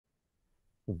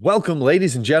Welcome,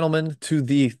 ladies and gentlemen, to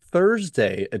the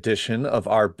Thursday edition of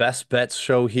our Best Bets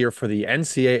show here for the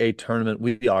NCAA tournament.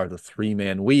 We are the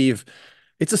three-man weave.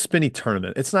 It's a spinny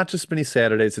tournament. It's not just spinny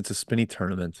Saturdays, it's a spinny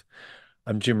tournament.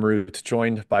 I'm Jim Root,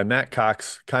 joined by Matt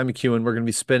Cox, Kai McEwen. We're going to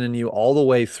be spinning you all the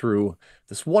way through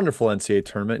this wonderful NCAA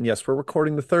tournament. And yes, we're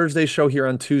recording the Thursday show here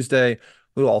on Tuesday.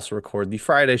 We'll also record the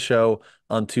Friday show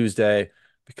on Tuesday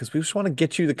because we just want to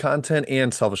get you the content,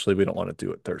 and selfishly, we don't want to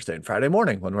do it Thursday and Friday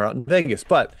morning when we're out in Vegas.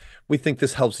 But we think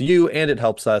this helps you and it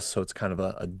helps us. So it's kind of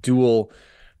a dual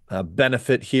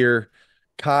benefit here.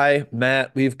 Kai,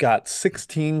 Matt, we've got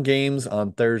 16 games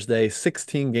on Thursday,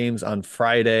 16 games on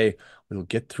Friday. We will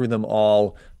get through them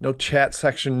all. No chat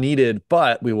section needed,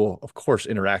 but we will, of course,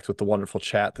 interact with the wonderful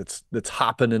chat that's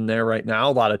hopping in there right now.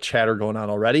 A lot of chatter going on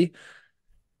already.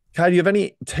 Kai, do you have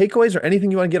any takeaways or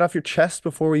anything you want to get off your chest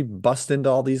before we bust into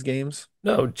all these games?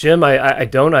 No, Jim, I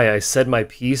don't. I said my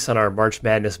piece on our March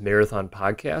Madness Marathon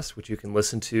podcast, which you can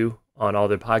listen to on all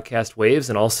the podcast waves,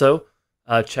 and also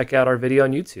check out our video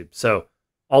on YouTube. So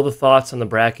all the thoughts on the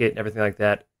bracket and everything like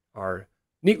that are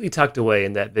neatly tucked away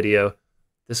in that video.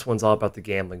 This one's all about the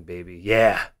gambling, baby.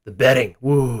 Yeah, the betting.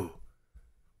 Woo.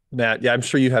 Matt, yeah, I'm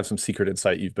sure you have some secret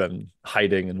insight you've been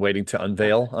hiding and waiting to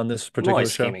unveil on this I'm particular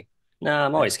always show. scheming. No,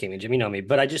 I'm always scheming, Jim. You know me.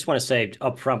 But I just want to say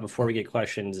up front before we get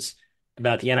questions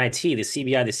about the NIT, the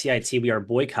CBI, the CIT, we are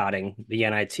boycotting the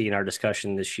NIT in our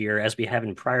discussion this year, as we have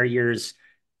in prior years.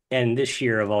 And this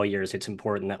year of all years, it's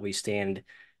important that we stand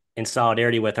in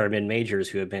solidarity with our mid-majors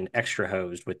who have been extra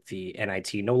hosed with the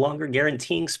NIT, no longer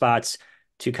guaranteeing spots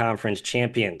to conference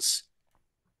champions.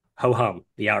 Ho-hum,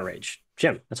 the outrage.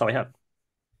 Jim, that's all we have.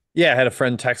 Yeah, I had a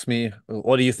friend text me,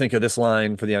 what do you think of this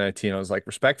line for the NIT? And I was like,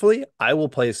 respectfully, I will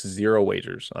place 0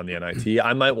 wagers on the NIT.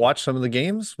 I might watch some of the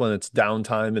games when it's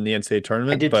downtime in the NCAA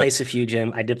tournament. I did but place a few,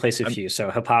 Jim. I did place a few.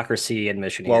 So hypocrisy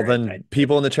admission Well, here. then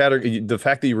people in the chat the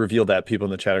fact that you revealed that, people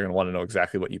in the chat are going to want to know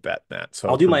exactly what you bet, Matt. So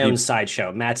I'll do my own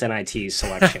sideshow, Matt's NIT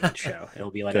selection show.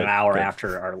 It'll be like Good, an hour good.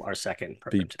 after our second.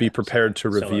 Be prepared to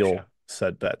reveal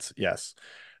said bets. Yes.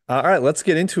 All right, let's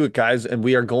get into it, guys. And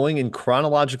we are going in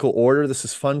chronological order. This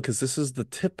is fun because this is the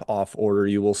tip-off order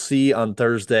you will see on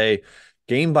Thursday,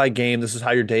 game by game. This is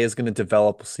how your day is going to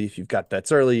develop. We'll see if you've got bets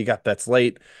early, you got bets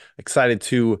late. Excited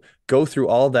to go through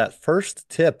all that. First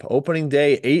tip, opening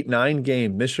day, 8-9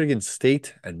 game, Michigan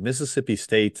State and Mississippi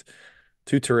State.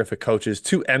 Two terrific coaches,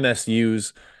 two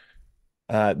MSUs.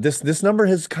 This number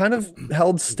has kind of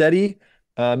held steady.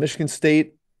 Michigan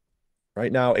State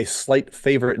right now a slight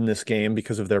favorite in this game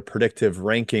because of their predictive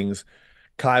rankings.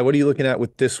 Kai, what are you looking at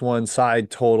with this one? Side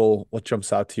total? What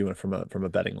jumps out to you from a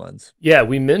betting lens? Yeah,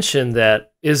 we mentioned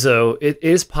that Izzo, it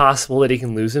is possible that he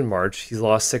can lose in March. He's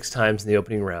lost 6 times in the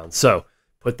opening round. So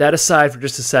put that aside for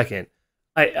just a second.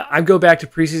 I go back to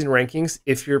preseason rankings.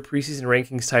 If you're a preseason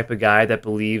rankings type of guy that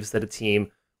believes that a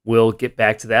team will get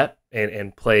back to that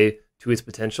and play to its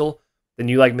potential, then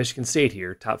you like Michigan State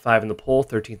here. Top 5 in the poll,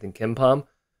 13th in KenPom.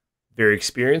 Very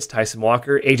experienced. Tyson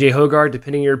Walker, AJ Hoggard,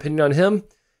 depending on your opinion on him,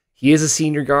 he is a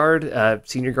senior guard.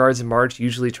 Senior guards in March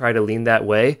usually try to lean that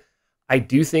way. I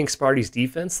do think Sparty's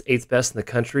defense, 8th best in the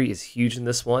country, is huge in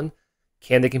this one.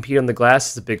 Can they compete on the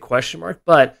glass is a big question mark,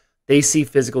 but they see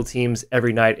physical teams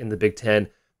every night in the Big Ten.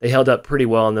 They held up pretty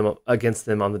well against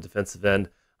them on the defensive end.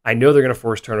 I know they're going to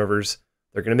force turnovers.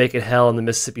 They're going to make it hell on the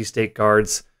Mississippi State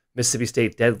guards. Mississippi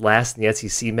State dead last in the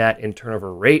SEC, Matt, in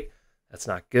turnover rate. That's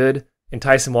not good. And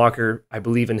Tyson Walker, I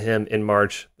believe in him in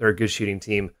March. They're a good shooting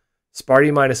team. Sparty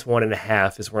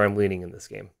 -1.5 is where I'm leaning in this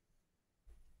game.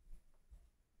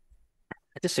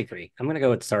 I disagree. I'm going to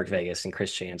go with Stark Vegas and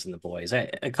Chris Jans and the boys.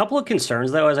 A couple of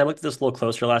concerns, though, as I looked at this a little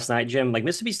closer last night, Jim. Like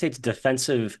Mississippi State's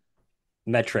defensive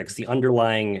metrics, the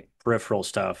underlying peripheral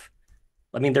stuff.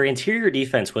 I mean, their interior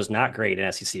defense was not great in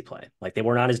SEC play. Like they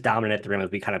were not as dominant at the rim as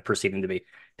we kind of perceived them to be.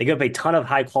 They gave up a ton of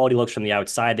high-quality looks from the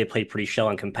outside. They played pretty shell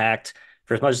and compact.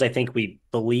 For as much as I think we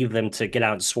believe them to get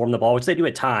out and swarm the ball, which they do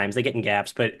at times, they get in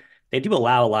gaps, but they do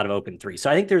allow a lot of open threes. So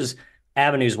I think there's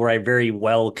avenues where a very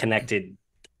well-connected,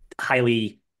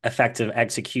 highly effective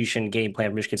execution game plan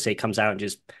of Michigan State comes out and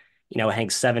just,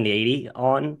 hangs 70-80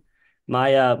 on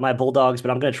my Bulldogs.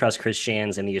 But I'm going to trust Chris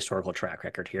Jans and the historical track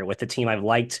record here with the team I've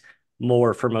liked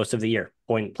more for most of the year.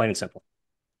 Plain and simple.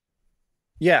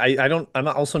 Yeah, I'm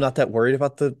also not that worried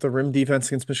about the rim defense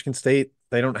against Michigan State.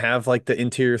 They don't have like the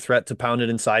interior threat to pound it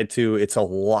inside to. It's a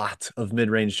lot of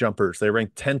mid-range jumpers. They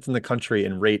rank 10th in the country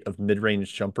in rate of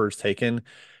mid-range jumpers taken.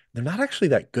 They're not actually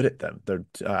that good at them. They're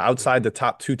outside the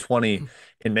top 220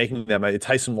 in making them.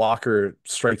 Tyson Walker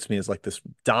strikes me as like this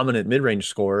dominant mid-range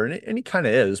scorer, and he kind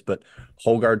of is, but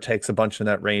Hoggard takes a bunch in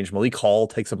that range. Malik Hall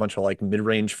takes a bunch of like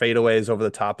mid-range fadeaways over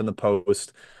the top in the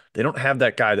post. They don't have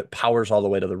that guy that powers all the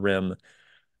way to the rim.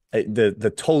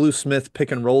 The Tolu Smith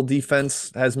pick and roll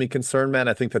defense has me concerned, man.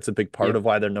 I think that's a big part Yep. of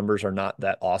why their numbers are not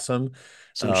that awesome.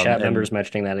 Some chat And members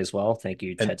mentioning that as well. Thank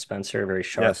you, and Ted Spencer. Very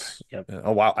sharp. yes. Yep.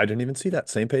 Oh wow, I didn't even see that.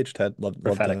 Same page, Ted.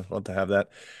 Prophetic. Love to have that.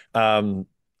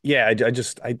 Yeah,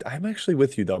 I'm actually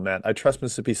with you though, Matt. I trust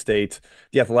Mississippi State.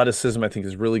 The athleticism I think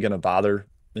is really going to bother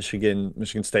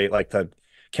Michigan State. Like the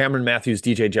Cameron Matthews,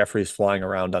 DJ Jeffries flying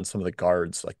around on some of the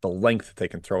guards, like the length that they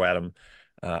can throw at them.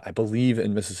 I believe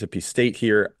in Mississippi State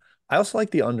here. I also like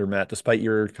the under, Matt, despite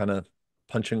your kind of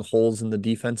punching holes in the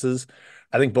defenses.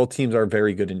 I think both teams are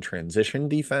very good in transition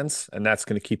defense, and that's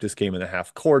going to keep this game in the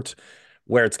half court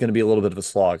where it's going to be a little bit of a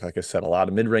slog. Like I said, a lot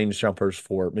of mid-range jumpers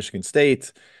for Michigan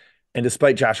State. And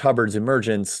despite Josh Hubbard's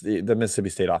emergence, the Mississippi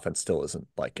State offense still isn't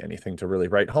like anything to really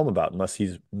write home about unless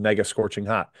he's mega scorching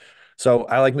hot. So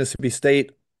I like Mississippi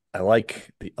State. I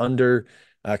like the under.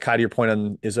 Kai, to your point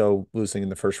on Izzo losing in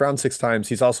the first round 6 times,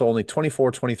 he's also only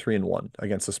 24, 23, and 1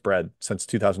 against the spread since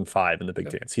 2005 in the Big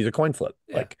Dance. He's a coin flip.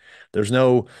 Yeah. Like there's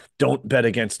no, don't bet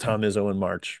against Tom Izzo in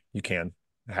March. You can.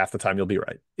 Half the time you'll be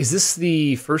right. Is this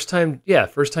the first time? Yeah,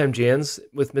 first time Jan's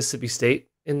with Mississippi State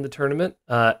in the tournament.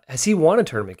 Has he won a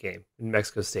tournament game in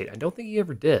Mexico State? I don't think he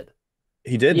ever did.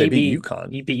 He did. Yeah, They beat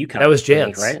UConn. He beat UConn. That was I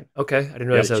think, Jan's, right? Okay, I didn't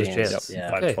realize that was Jan's. Jan's.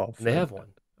 Yeah. Okay, 5-12. and they have one.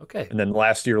 Okay, And then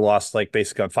last year lost like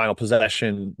basically on final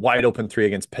possession, wide open 3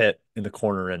 against Pitt in the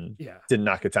corner and yeah. didn't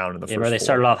knock it down in the Yeah, first where they 4.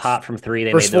 started off hot from 3.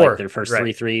 They First made like 4. their first Right.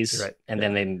 3 threes, You're right. and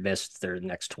then they missed their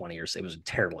next 20 or so. It was a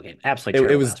terrible game. Absolutely It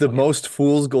terrible. was the basketball game. most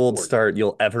fool's gold Horrid. start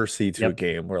you'll ever see to a Yep.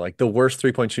 game where like the worst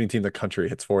 3-point shooting team in the country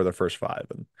hits 4 of their first 5.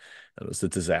 And it was a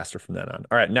disaster from then on.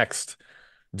 All right, next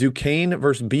Duquesne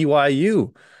versus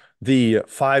BYU. The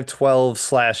 5-12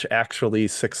 slash actually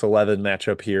 6-11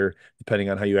 matchup here, depending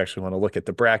on how you actually want to look at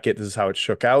the bracket. This is how it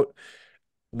shook out.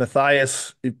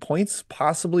 Matthias, points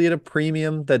possibly at a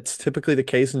premium. That's typically the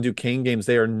case in Duquesne games.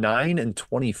 They are 9 and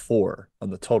 24 on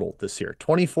the total this year.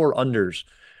 24 unders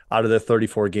out of the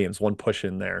 34 games. One push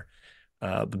in there.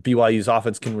 But BYU's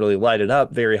offense can really light it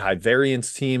up. Very high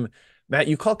variance team. Matt,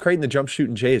 you call Creighton the jump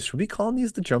shooting Jays. Should we call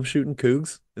these the jump shooting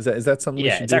Cougs? Is that something we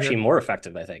Yeah, should it's do actually here? more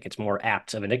effective, I think. It's more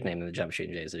apt of a nickname than the Jump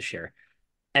Shooting Jays this year.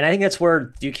 And I think that's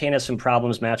where Duquesne has some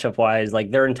problems matchup wise.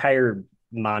 Like their entire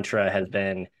mantra has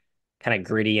been kind of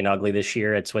gritty and ugly this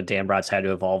year. It's what Dan Brought's had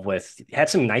to evolve with. Had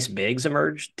some nice bigs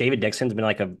emerge. David Dixon's been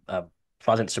like a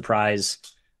pleasant surprise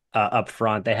up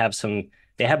front. They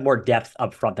have more depth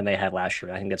up front than they had last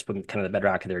year. I think that's been kind of the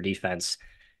bedrock of their defense.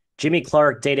 Jimmy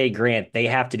Clark, Day Grant, they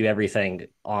have to do everything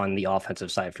on the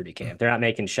offensive side for Duquesne. If they're not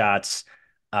making shots,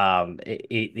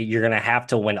 you're going to have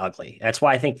to win ugly. That's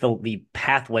why I think the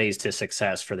pathways to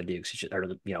success for the Dukes are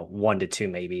 1 to 2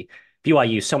 maybe.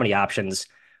 BYU, so many options.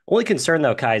 Only concern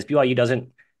though, Kai, is BYU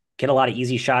doesn't get a lot of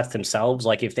easy shots themselves.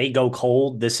 Like if they go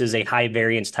cold, this is a high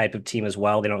variance type of team as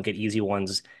well. They don't get easy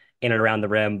ones in and around the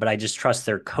rim, but I just trust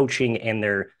their coaching and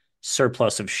their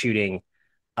surplus of shooting.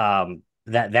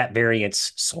 That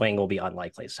variance swing will be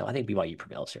unlikely. So I think BYU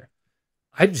prevails here.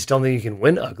 I just don't think you can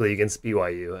win ugly against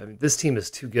BYU. I mean, this team is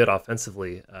too good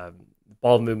offensively.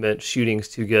 Ball movement, shooting's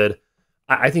too good.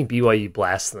 I think BYU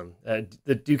blasts them.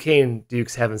 The Duquesne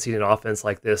Dukes haven't seen an offense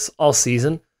like this all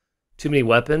season. Too many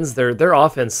weapons. Their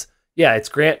offense, yeah, it's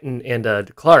Grant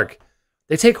and Clark.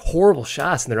 They take horrible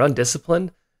shots and they're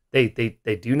undisciplined. They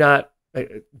do not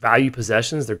value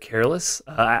possessions. They're careless.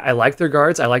 I like their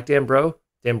guards. I like Dan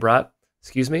Brott.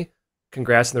 Excuse me.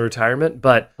 Congrats on the retirement.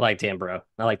 But I like Dan Bro. I'm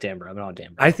not Dan Bro.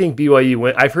 I think BYU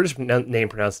win. I've heard his name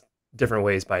pronounced different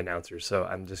ways by announcers, so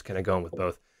I'm just kind of going with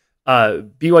both.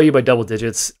 BYU by double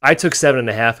digits. I took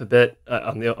 7.5 a bit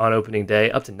on opening day,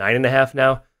 up to 9.5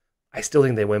 now. I still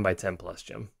think they win by 10 plus,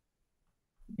 Jim.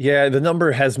 Yeah, the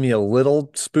number has me a little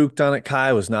spooked on it, Kai.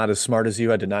 I was not as smart as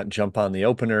you. I did not jump on the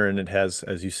opener, and it has,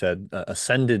 as you said,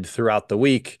 ascended throughout the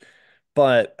week.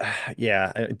 But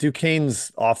yeah,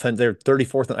 Duquesne's offense, they're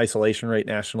 34th in isolation rate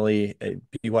nationally.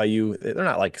 BYU, they're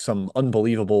not like some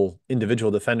unbelievable individual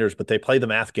defenders, but they play the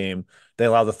math game. They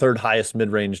allow the 3rd highest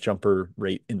mid-range jumper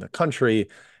rate in the country,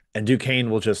 and Duquesne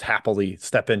will just happily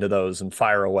step into those and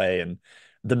fire away. And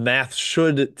the math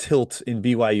should tilt in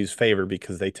BYU's favor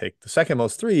because they take the 2nd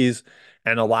most threes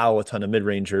and allow a ton of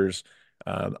mid-rangers.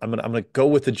 I'm gonna go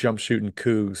with the jump shooting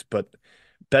Cougs, but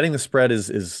betting the spread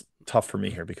is tough for me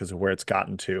here because of where it's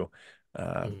gotten to.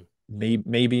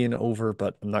 Maybe an over,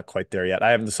 but I'm not quite there yet.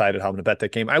 I haven't decided how I'm going to bet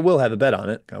that game. I will have a bet on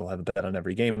it. I will have a bet on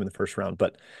every game in the first round,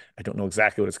 but I don't know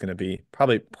exactly what it's going to be.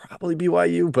 Probably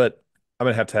BYU, but I'm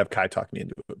going to have Kai talk me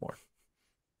into it a bit more.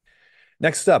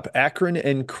 Next up, Akron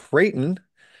and Creighton.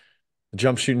 The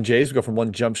jump shooting Jays. We go from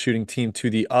one jump shooting team to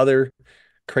the other.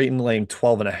 Creighton laying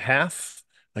 12.5.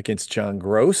 against John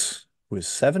Gross, who is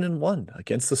 7-1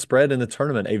 against the spread in the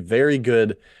tournament. A very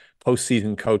good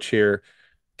postseason coach here.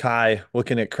 Kai,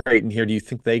 looking at Creighton here, do you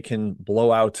think they can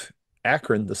blow out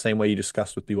Akron the same way you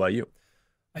discussed with BYU?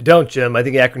 I don't, Jim. I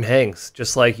think Akron hangs,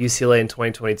 just like UCLA in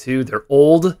 2022. They're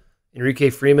old. Enrique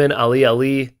Freeman, Ali,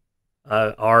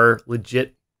 are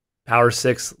legit Power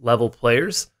Six level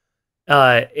players.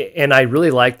 And I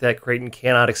really like that Creighton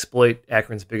cannot exploit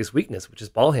Akron's biggest weakness, which is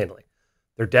ball handling.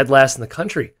 They're dead last in the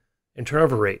country in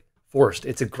turnover rate, forced.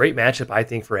 It's a great matchup, I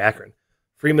think, for Akron.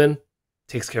 Freeman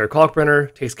takes care of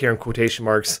Kalkbrenner, takes care in quotation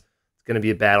marks. It's going to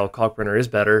be a battle. Kalkbrenner is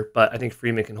better, but I think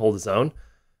Freeman can hold his own.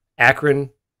 Akron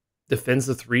defends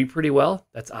the three pretty well.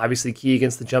 That's obviously key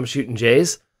against the jump shooting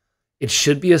Jays. It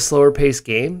should be a slower paced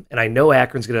game, and I know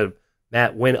Akron's going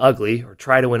to win ugly or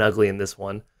try to win ugly in this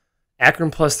one.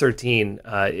 Akron plus 13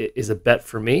 is a bet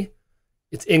for me.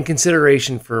 It's in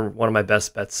consideration for one of my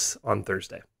best bets on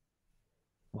Thursday.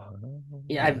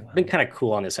 Yeah, I've been kind of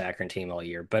cool on this Akron team all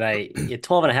year, but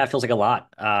 12.5 feels like a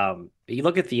lot. You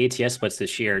look at the ATS splits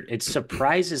this year, it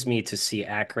surprises me to see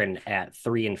Akron at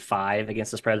 3-5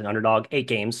 against the spread as an underdog. 8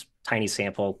 games, tiny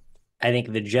sample. I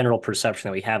think the general perception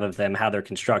that we have of them, how they're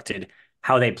constructed,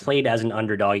 how they played as an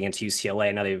underdog against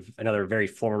UCLA, now they've another very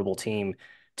formidable team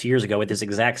 2 years ago with this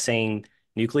exact same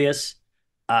nucleus.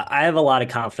 I have a lot of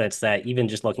confidence that even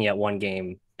just looking at one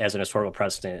game as an historical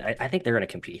precedent, I think they're going to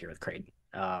compete here with Creighton.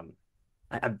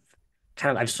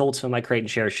 I've sold some of my Creighton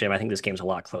shares, Jim. I think this game's a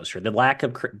lot closer. The lack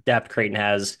of depth Creighton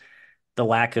has, the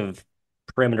lack of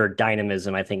perimeter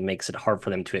dynamism, I think makes it hard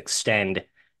for them to extend,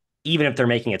 even if they're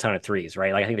making a ton of threes,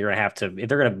 right? Like I think they're going to have to, if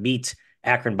they're going to beat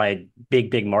Akron by a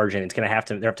big margin, it's going to have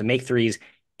to, they have to make threes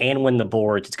and win the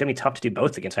boards. It's going to be tough to do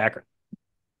both against Akron.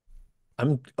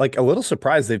 I'm like a little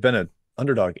surprised they've been an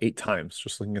underdog 8 times,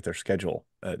 just looking at their schedule.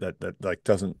 That like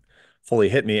doesn't fully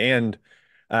hit me. And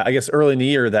I guess early in the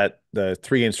year, that the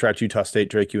 3-game stretch, Utah State,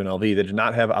 Drake, UNLV, they did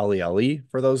not have Ali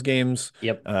for those games.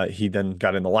 Yep. He then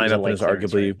got in the lineup and is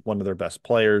arguably one of their best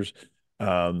players.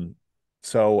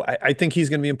 So I think he's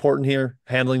going to be important here,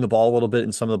 handling the ball a little bit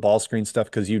in some of the ball screen stuff,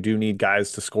 because you do need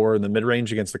guys to score in the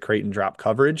mid-range against the Creighton drop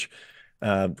coverage.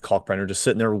 Kalkbrenner just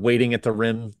sitting there waiting at the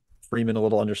rim. Freeman a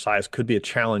little undersized, could be a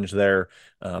challenge there,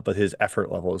 but his effort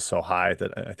level is so high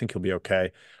that I think he'll be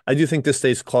okay. I do think this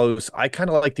stays close. I kind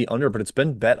of like the under, but it's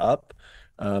been bet up.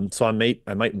 So I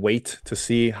might wait to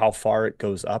see how far it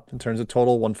goes up in terms of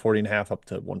total, 140.5 up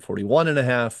to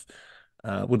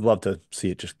 141.5. Would love to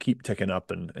see it just keep ticking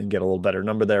up and get a little better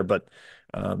number there. But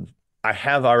I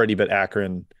have already bet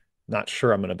Akron. Not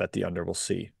sure I'm going to bet the under. We'll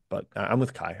see. But I'm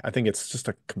with Kai. I think it's just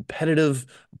a competitive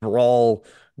brawl,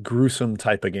 gruesome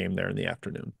type of game there in the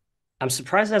afternoon. I'm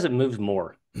surprised it hasn't moved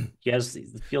more.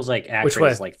 It feels like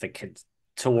Akron is like the kids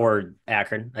toward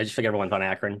Akron. I just figure everyone's on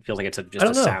Akron. Feels like it's just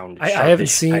a sound. I haven't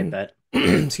seen.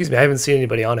 Excuse me. I haven't seen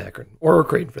anybody on Akron or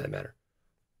Creighton for that matter.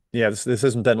 Yeah, this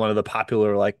hasn't been one of the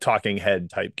popular like talking head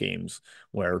type games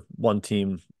where one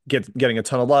team getting a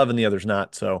ton of love and the other's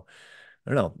not. So I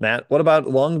don't know, Matt. What about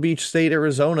Long Beach State,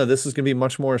 Arizona? This is going to be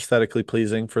much more aesthetically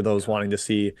pleasing for those wanting to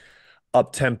see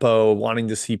up tempo, wanting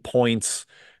to see points.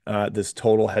 This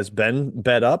total has been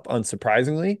bet up,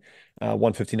 unsurprisingly,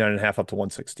 159.5 up to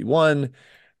 161.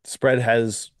 Spread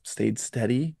has stayed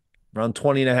steady around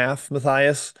 20.5.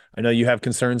 Matthias, I know you have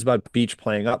concerns about Beach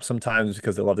playing up sometimes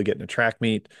because they love to get in a track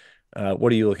meet.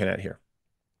 What are you looking at here?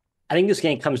 I think this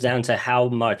game comes down to how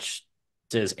much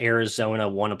does Arizona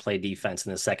want to play defense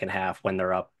in the second half when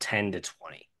they're up 10-20,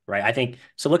 right? I think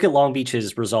so. Look at Long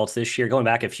Beach's results this year, going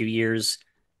back a few years.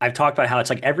 I've talked about how it's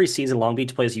like every season Long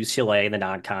Beach plays UCLA in the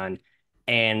non-con,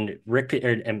 and Rick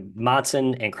and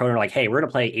Motson and Cronin are like, hey, we're going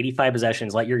to play 85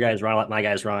 possessions, let your guys run, let my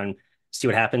guys run, see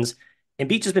what happens. And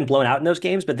Beach has been blown out in those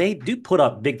games, but they do put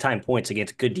up big-time points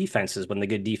against good defenses when the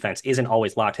good defense isn't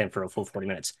always locked in for a full 40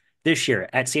 minutes. This year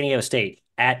at San Diego State,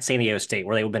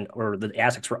 where the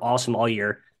Aztecs were awesome all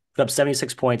year, put up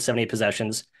 76 points, 78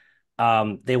 possessions.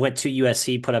 They went to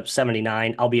USC, put up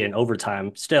 79, albeit in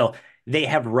overtime. Still, they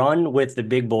have run with the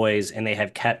big boys and they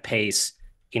have kept pace,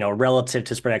 relative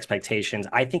to spread expectations.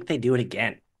 I think they do it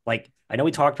again. Like, I know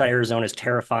we talked about Arizona's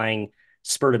terrifying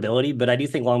spurt ability, but I do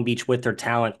think Long Beach, with their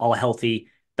talent, all healthy,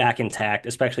 back intact,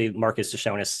 especially Marcus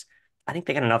Deshonis, I think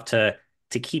they got enough to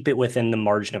keep it within the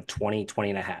margin of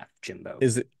 20.5, Jimbo.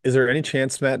 Is there any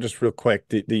chance, Matt, just real quick,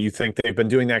 do you think they've been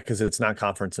doing that because it's not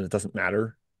conference and it doesn't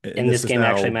matter? And this game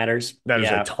actually matters? Matters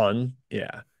a ton.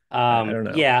 Yeah. I don't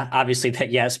know. Yeah, obviously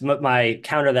that, yes. My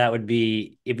counter to that would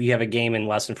be, if you have a game in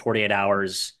less than 48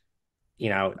 hours,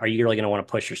 are you really going to want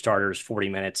to push your starters 40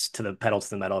 minutes to the pedal to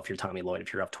the metal if you're Tommy Lloyd,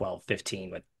 if you're up 12,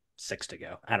 15 with 6 to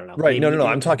go. I don't know. Right. No, no, Maybe no.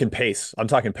 I'm maybe talking pace. I'm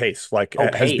talking pace. Like, oh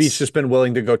has Beach pace. just been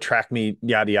willing to go track me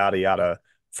yada yada yada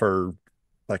for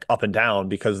like up and down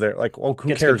because they're like, well,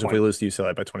 who Gets a good cares if we point. lose to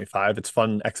UCLA by 25? It's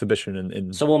fun exhibition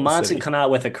in So will the Monson city. come out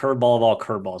with a curveball of all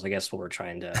curveballs? I guess what we're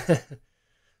trying to.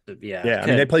 Yeah, Yeah, I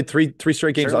mean they could played three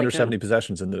straight games certainly under could. 70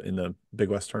 possessions in the Big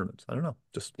West tournaments. I don't know,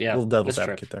 just a Yeah, little devil's that's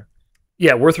true. advocate there.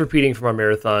 Yeah, worth repeating from our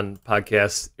marathon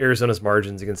podcast. Arizona's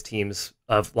margins against teams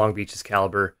of Long Beach's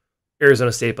caliber: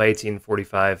 Arizona State by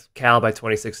 18-45, Cal by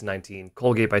 26-19,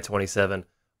 Colgate by 27,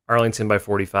 Arlington by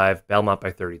 45, Belmont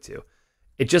by 32.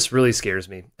 It just really scares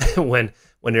me when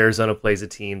Arizona plays a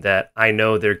team that I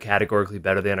know they're categorically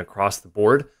better than across the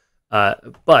board.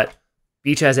 But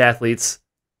Beach has athletes.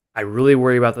 I really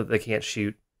worry about that they can't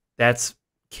shoot. That's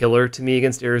killer to me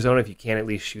against Arizona if you can't at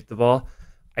least shoot the ball.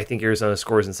 I think Arizona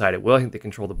scores inside at will. I think they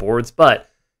control the boards. But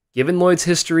given Lloyd's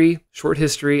short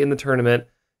history in the tournament,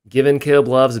 given Caleb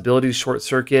Love's ability to short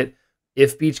circuit,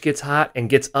 if Beach gets hot and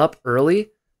gets up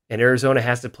early and Arizona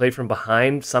has to play from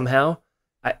behind somehow,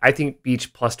 I think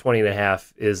Beach plus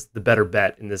 20.5 is the better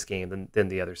bet in this game than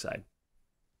the other side.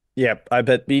 Yeah, I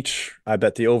bet Beach. I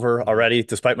bet the over already.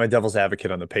 Despite my devil's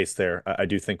advocate on the pace there, I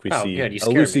do think we Oh, see good. You a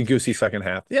scared me. loosey goosey second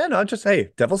half. Yeah, no, just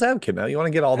hey, devil's advocate, man. You want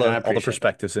to get And I all the appreciate that.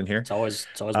 perspectives in here. It's always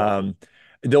welcome. Um,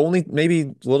 the only maybe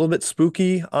a little bit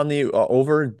spooky on the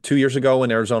over 2 years ago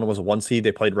when Arizona was a one seed,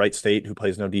 they played Wright State, who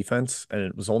plays no defense, and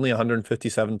it was only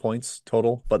 157 points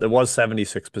total, but there was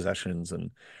 76 possessions, and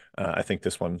I think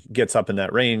this one gets up in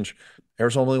that range.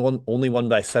 Arizona only won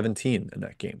by 17 in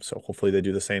that game, so hopefully they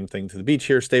do the same thing to the Beach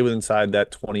here, stay within inside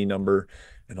that 20 number,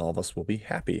 and all of us will be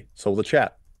happy. So will the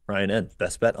chat. Ryan N,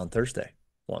 best bet on Thursday,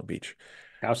 Long Beach.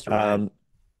 House to Ryan. Um,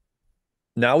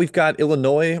 Now we've got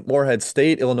Illinois, Morehead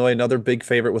State. Illinois, another big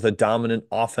favorite with a dominant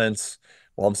offense.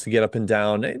 Loves to get up and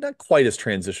down. Not quite as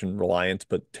transition reliant,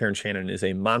 but Terrence Shannon is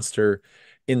a monster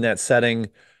in that setting.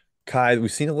 Kai,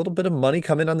 we've seen a little bit of money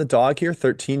come in on the dog here,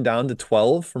 13 down to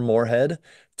 12 for Morehead.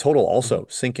 Total Mhm. also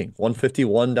sinking,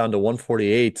 151 down to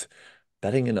 148.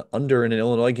 Betting an under in an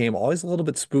Illinois game, always a little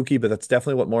bit spooky, but that's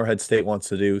definitely what Morehead State wants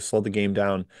to do, slow the game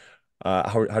down.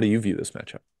 How do you view this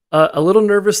matchup? A little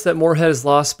nervous that Morehead has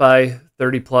lost by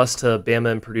 30 plus to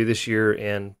Bama and Purdue this year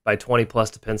and by 20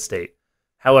 plus to Penn State.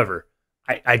 However,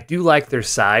 I do like their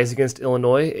size against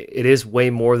Illinois. It is way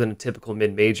more than a typical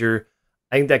mid-major.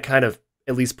 I think that kind of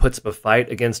at least puts up a fight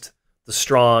against the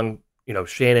strong,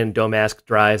 Shannon Domask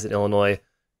drives that Illinois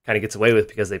kind of gets away with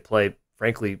because they play,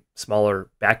 frankly, smaller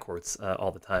backcourts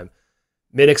all the time.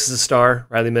 Minix is a star,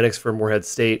 Riley Minix for Morehead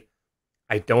State.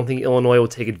 I don't think Illinois will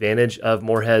take advantage of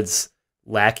Morehead's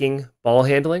lacking ball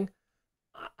handling.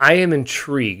 I am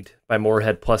intrigued by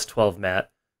Morehead plus 12,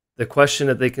 Matt. The question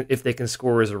that if they can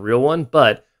score is a real one,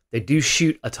 but they do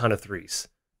shoot a ton of threes.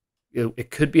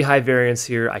 It could be high variance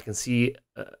here. I can see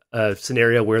a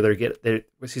scenario where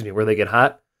where they get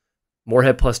hot.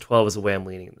 Morehead plus 12 is the way I'm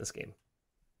leaning in this game.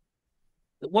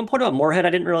 One point about Morehead I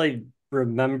didn't really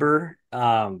remember.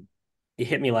 It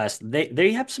hit me last.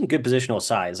 They have some good positional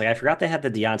size. Like I forgot they had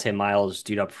the Deontay Miles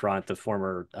dude up front, the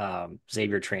former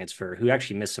Xavier transfer, who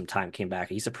actually missed some time, came back.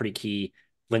 He's a pretty key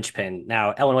linchpin.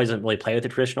 Now Illinois doesn't really play with the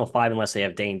traditional five unless they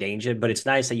have Dane Danger, but it's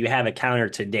nice that you have a counter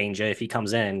to Danger if he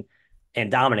comes in and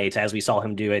dominates, as we saw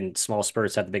him do in small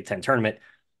spurts at the Big Ten tournament.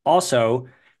 Also,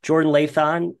 Jordan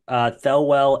Lathon,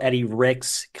 Thelwell, Eddie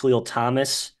Ricks, Khalil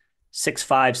Thomas,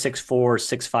 6'5", 6'4",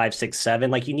 6'5",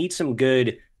 6'7". Like you need some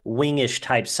good wingish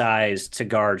type size to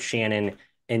guard Shannon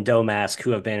and Domask,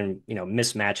 who have been,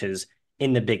 mismatches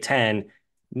in the Big Ten.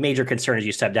 Major concern as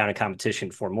you step down in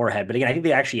competition for Morehead. But again, I think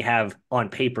they actually have on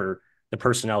paper the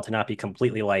personnel to not be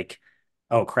completely like,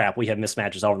 oh crap, we have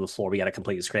mismatches all over the floor. We got to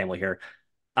completely scramble here.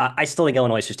 I still think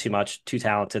Illinois is just too much, too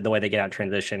talented. The way they get out in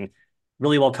transition,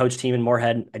 really well coached team in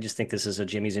Morehead. I just think this is a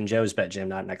Jimmy's and Joe's bet, Jim,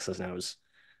 not Nexus knows.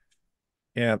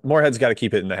 Yeah, Morehead's got to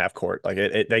keep it in the half court. Like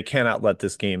they cannot let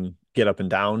this game get up and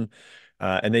down.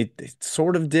 And they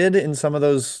sort of did in some of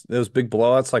those big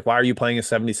blowouts. Like, why are you playing a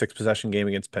 76 possession game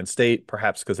against Penn State?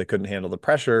 Perhaps because they couldn't handle the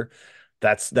pressure.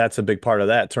 That's a big part of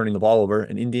that, turning the ball over.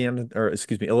 And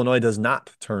Illinois does not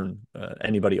turn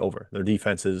anybody over. Their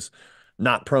defense is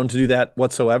not prone to do that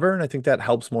whatsoever. And I think that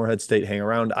helps Morehead State hang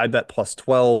around. I bet plus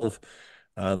 12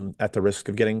 at the risk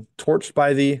of getting torched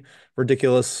by the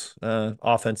ridiculous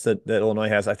offense that Illinois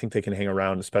has. I think they can hang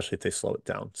around, especially if they slow it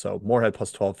down. So Morehead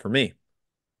plus 12 for me.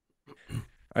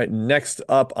 All right, next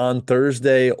up on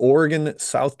Thursday, Oregon,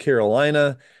 South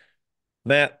Carolina.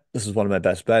 Matt, this is one of my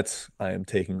best bets. I am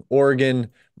taking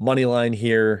Oregon money line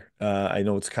here. I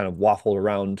know it's kind of waffled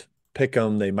around pick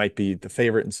 'em. They might be the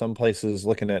favorite in some places.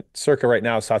 Looking at Circa right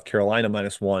now, South Carolina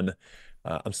 -1.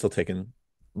 I'm still taking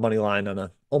money line on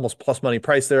a almost plus money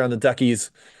price there on the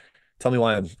Duckies. Tell me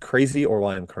why I'm crazy or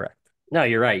why I'm correct. No,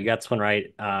 you're right. You got this one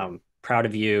right. Proud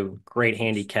of you. Great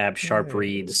handicap, sharp Yay.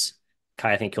 reads.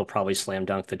 Kai, I think you'll probably slam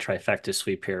dunk the trifecta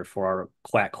sweep here for our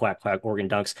quack, quack, quack Oregon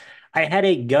Dunks. I had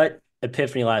a gut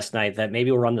epiphany last night that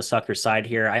maybe we're on the sucker side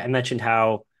here. I mentioned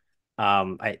how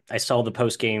I saw the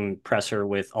post game presser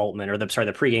with Altman, or the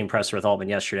pregame presser with Altman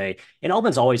yesterday. And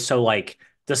Altman's always so like,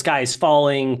 the sky is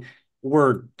falling.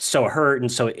 We're so hurt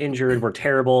and so injured. We're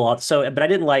terrible. So, but I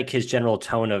didn't like his general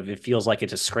tone of it feels like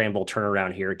it's a scramble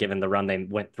turnaround here, given the run they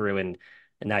went through, and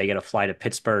now you got to fly to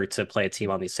Pittsburgh to play a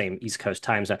team on the same East Coast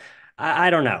time zone.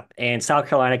 I don't know. And South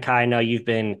Carolina, Kai, I know you've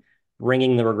been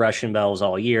ringing the regression bells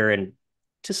all year, and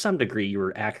to some degree you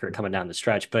were accurate coming down the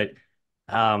stretch, but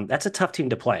that's a tough team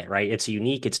to play, right? It's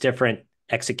unique, it's different,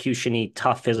 execution-y,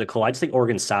 tough, physical. I just think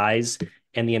Oregon's size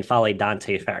and the Infale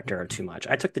Dante factor are too much.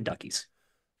 I took the Duckies.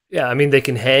 Yeah, I mean, they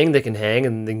can hang,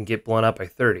 and they can get blown up by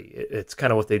 30. It's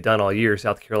kind of what they've done all year.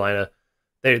 South Carolina,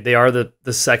 they are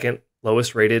the second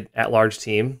lowest rated at-large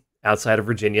team outside of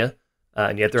Virginia,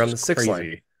 and yet they're on the sixth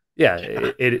line. Yeah,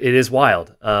 it is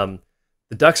wild. The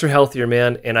Ducks are healthier,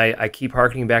 man, and I keep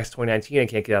harkening back to 2019. I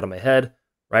can't get out of my head,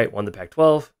 right? Won the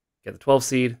Pac-12, get the 12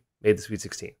 seed, made the Sweet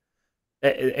 16.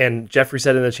 And Jeffrey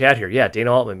said in the chat here, yeah,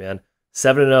 Dana Altman, man,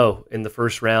 7-0 in the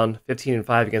first round,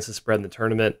 15-5 against the spread in the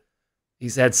tournament.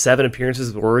 He's had 7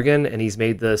 appearances with Oregon, and he's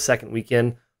made the second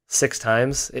weekend 6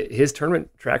 times. His tournament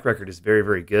track record is very,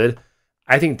 very good.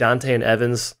 I think Dante and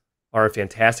Evans are a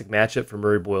fantastic matchup for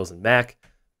Murray, Boyles, and Mack.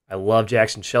 I love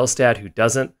Jackson Shellstad, who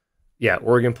doesn't. Yeah,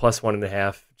 Oregon plus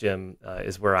 1.5, Jim,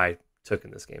 is where I took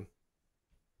in this game.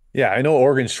 Yeah, I know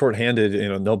Oregon's shorthanded,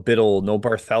 no Biddle, no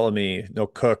Barthélemy, no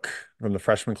Cook from the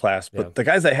freshman class, but the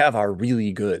guys they have are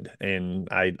really good, and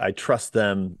I trust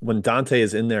them. When Dante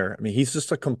is in there, I mean, he's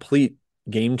just a complete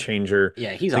game changer.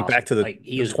 Yeah, he's Think awesome. back to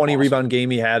the 20 rebound game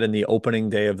he had in the opening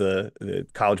day of the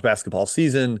college basketball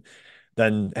season,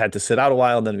 then had to sit out a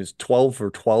while, and then he was 12 for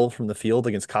 12 from the field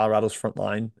against Colorado's front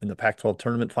line in the Pac-12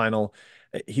 tournament final.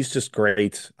 He's just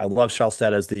great. I love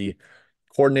Shellstad as the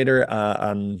coordinator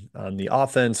on the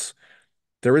offense.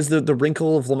 There is the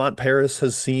wrinkle of Lamont Paris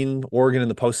has seen Oregon in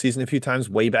the postseason a few times,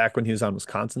 way back when he was on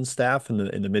Wisconsin's staff in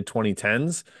the mid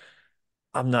 2010s.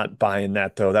 I'm not buying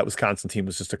that though. That Wisconsin team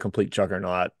was just a complete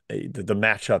juggernaut. The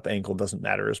matchup angle doesn't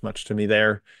matter as much to me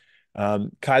there.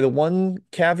 Kai, the one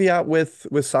caveat with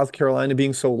South Carolina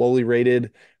being so lowly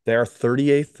rated, they are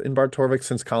 38th in Bart Torvik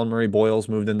since Colin Murray Boyles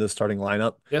moved into the starting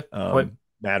lineup. Yeah,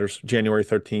 matters. January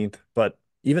 13th, but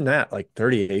even that, like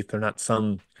 38th, they're not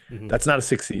that's not a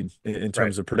 6 seed in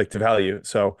terms of predictive value.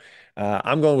 So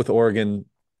I'm going with Oregon,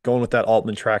 going with that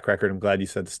Altman track record. I'm glad you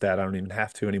said the stat. I don't even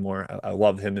have to anymore. I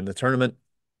love him in the tournament.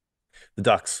 The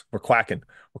Ducks, we're quacking.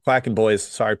 We're quacking, boys.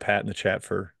 Sorry, Pat, in the chat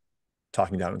for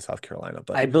talking down in South Carolina.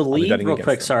 But I believe, real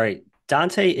quick, sorry,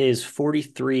 Dante is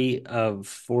 43 of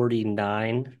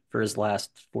 49 for his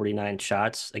last 49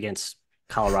 shots against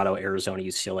Colorado, Arizona,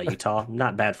 UCLA, Utah.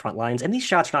 Not bad front lines. And these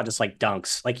shots are not just like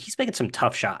dunks. Like, he's making some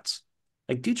tough shots.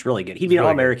 Like, dude's really good. He'd be an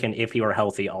All-American if he were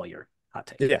healthy all year. Hot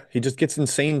take. Yeah, he just gets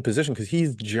insane position because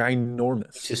he's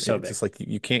ginormous. He's just so big. It's just like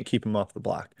you can't keep him off the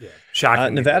block. Yeah,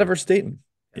 shocking. Nevada versus Dayton.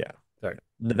 Yeah. Sorry.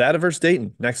 Nevada versus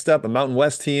Dayton. Next up, a Mountain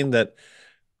West team that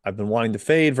I've been wanting to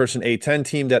fade versus an A10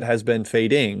 team that has been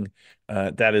fading.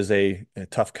 That is a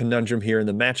tough conundrum here in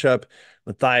the matchup.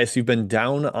 Matthias, you've been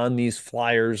down on these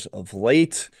Flyers of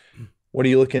late. What are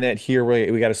you looking at here?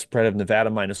 We got a spread of Nevada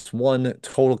 -1,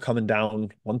 total coming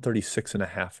down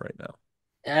 136.5 right now.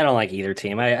 I don't like either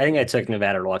team. I think I took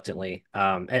Nevada reluctantly.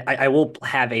 I will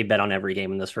have a bet on every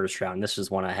game in this first round. This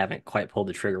is one I haven't quite pulled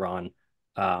the trigger on.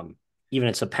 Even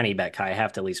it's a penny bet, Kai. I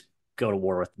have to at least go to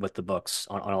war with the books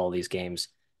on all of these games.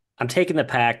 I'm taking the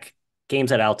Pack,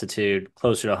 games at altitude,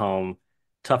 closer to home,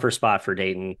 tougher spot for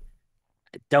Dayton.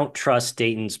 I don't trust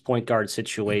Dayton's point guard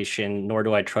situation, nor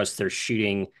do I trust their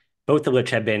shooting, both of which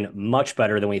have been much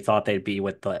better than we thought they'd be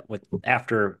with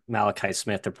after Malachi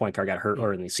Smith, their point guard, got hurt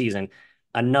early in the season.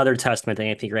 Another testament to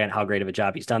Anthony Grant, how great of a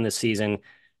job he's done this season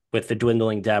with the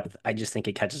dwindling depth. I just think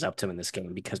it catches up to him in this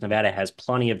game because Nevada has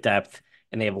plenty of depth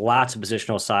and they have lots of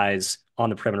positional size on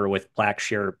the perimeter with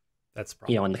Blackshear, that's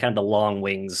and kind of the long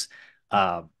wings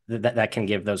that can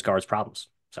give those guards problems.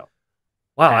 So,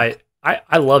 wow,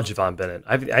 I love Javon Bennett.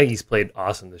 I think he's played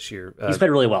awesome this year. He's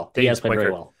played really well. He has played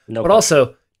very well. No but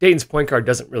also, Dayton's point guard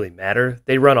doesn't really matter.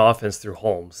 They run offense through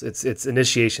Holmes. It's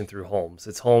initiation through Holmes.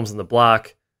 It's Holmes on the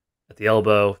block, at the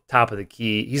elbow, top of the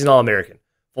key. He's an All-American.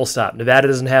 Full stop. Nevada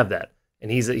doesn't have that,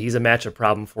 and he's a matchup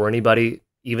problem for anybody,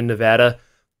 even Nevada.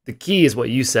 The key is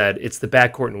what you said. It's the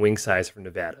backcourt and wing size for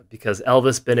Nevada because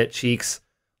Elvis, Bennett, Cheeks,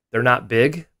 they're not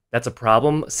big, That's a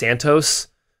problem. Santos,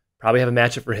 probably have a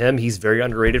matchup for him. He's very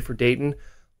underrated for Dayton.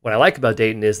 What I like about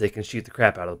Dayton is they can shoot the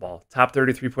crap out of the ball. Top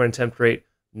 30 3-point attempt rate,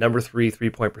 number 3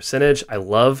 3-point percentage. I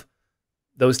love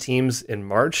those teams in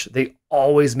March. They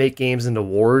always make games into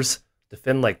wars,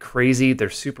 defend like crazy. They're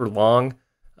super long,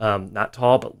 not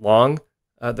tall, but long.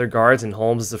 Their guards, and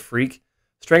Holmes is a freak.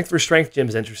 Strength for strength, Jim,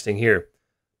 is interesting here.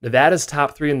 Nevada's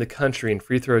top 3 in the country in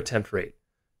free throw attempt rate.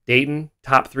 Dayton,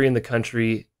 top 3 in the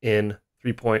country in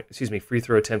free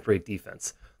throw attempt rate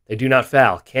defense. They do not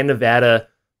foul. Can Nevada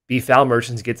be foul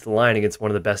merchants, gets the line against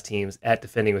one of the best teams at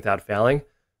defending without fouling?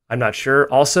 I'm not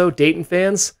sure. Also, Dayton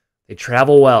fans, they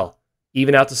travel well.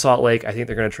 Even out to Salt Lake, I think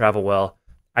they're going to travel well.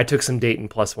 I took some Dayton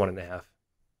plus 1.5.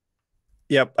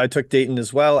 Yep, I took Dayton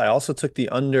as well. I also took the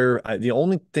under. The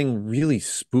only thing really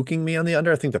spooking me on the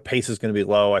under, I think the pace is going to be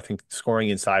low. I think scoring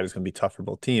inside is going to be tough for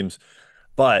both teams.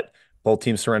 But both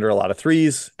teams surrender a lot of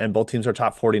threes, and both teams are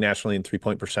top 40 nationally in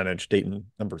three-point percentage. Dayton,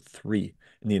 number 3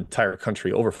 in the entire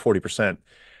country, over 40%.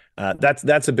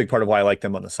 That's a big part of why I like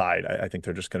them on the side. I think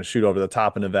they're just going to shoot over the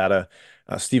top in Nevada.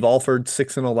 Steve Alford,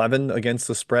 6-11 against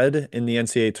the spread in the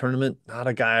NCAA tournament. Not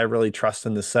a guy I really trust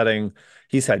in this setting.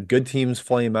 He's had good teams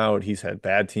flame out. He's had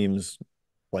bad teams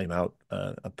flame out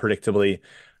predictably.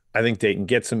 I think Dayton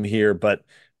gets him here, but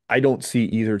I don't see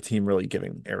either team really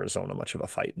giving Arizona much of a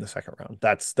fight in the second round.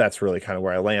 That's really kind of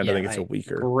where I land. Yeah, I think it's a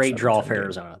weaker great draw for game.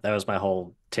 Arizona. That was my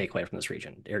whole takeaway from this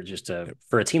region. They're just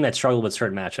for a team that struggled with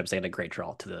certain matchups, they had a great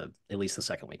draw to at least the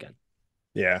second weekend.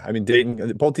 Yeah, I mean,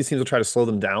 Dayton, both these teams will try to slow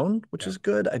them down, which is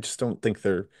good. I just don't think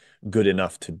they're good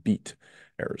enough to beat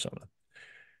Arizona.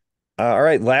 All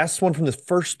right, last one from the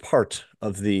first part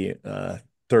of the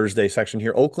Thursday section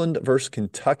here. Oakland versus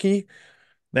Kentucky.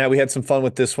 Matt, we had some fun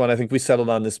with this one. I think we settled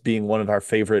on this being one of our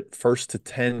favorite first to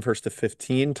 10, first to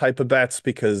 15 type of bets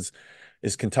because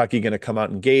is Kentucky going to come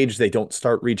out engaged? They don't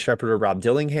start Reed Shepherd or Rob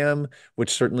Dillingham, which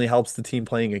certainly helps the team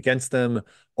playing against them.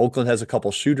 Oakland has a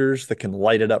couple shooters that can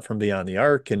light it up from beyond the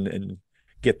arc and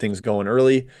get things going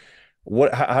early.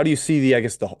 How do you see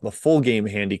the full game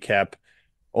handicap?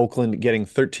 Oakland getting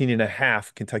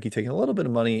 13.5, Kentucky taking a little bit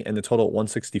of money, and the total at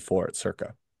 164 at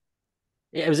Circa.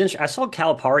 Yeah, it was interesting. I saw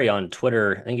Calipari on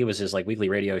Twitter. I think it was his weekly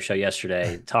radio show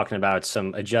yesterday, talking about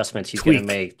some adjustments he's going to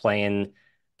make, playing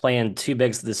two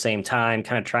bigs at the same time,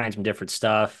 kind of trying some different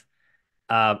stuff.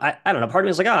 I don't know. Part of me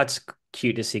was like, oh, it's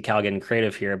cute to see Cal getting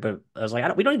creative here, but I was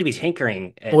like, we don't need to be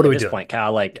tinkering at this point,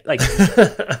 Cal. Like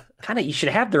kind of, you should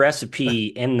have the recipe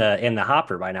in the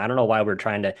hopper by now. I don't know why we're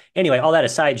trying to. Anyway, all that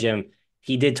aside, Jim,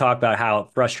 he did talk about how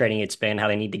frustrating it's been, how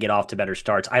they need to get off to better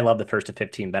starts. I love the first to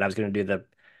 15 bet. I was going to do the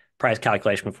price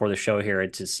calculation before the show here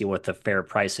to see what the fair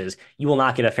price is. You will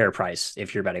not get a fair price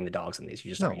if you're betting the dogs in these.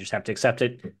 You just have to accept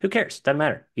it. Who cares? Doesn't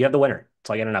matter. You have the winner. That's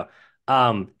all you got to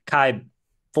know. Kai,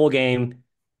 full game.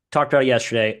 Talked about it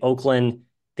yesterday. Oakland,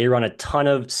 they run a ton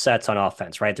of sets on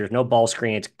offense, right? There's no ball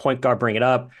screen. It's point guard, bring it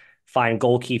up, find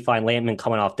Goalkey, find Lampman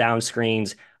coming off down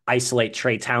screens, isolate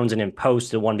Trey Townsend in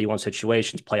post in 1v1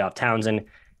 situations, play off Townsend.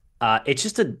 It's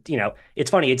just it's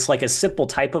funny. It's like a simple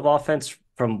type of offense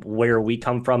from where we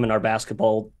come from in our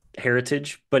basketball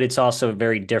heritage, but it's also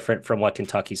very different from what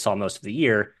Kentucky saw most of the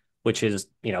year, which is,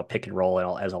 pick and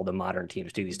roll as all the modern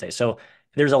teams do these days. So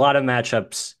there's a lot of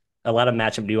matchup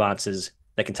nuances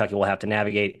that Kentucky will have to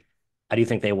navigate. I do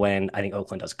think they win. I think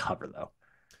Oakland does cover, though.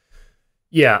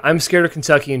 Yeah, I'm scared of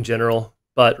Kentucky in general,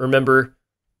 but remember,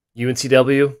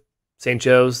 UNCW, St.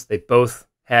 Joe's, they both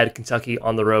had Kentucky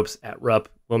on the ropes at Rupp.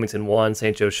 Wilmington won.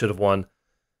 St. Joe should have won.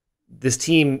 This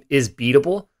team is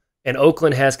beatable, and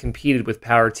Oakland has competed with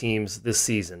power teams this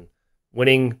season,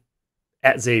 winning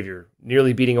at Xavier,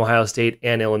 nearly beating Ohio State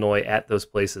and Illinois at those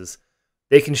places.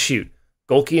 They can shoot.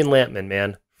 Goalkey and Lampman,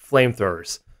 man,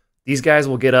 flamethrowers. These guys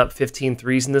will get up 15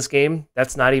 threes in this game.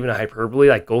 That's not even a hyperbole.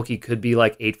 Like Goalkey could be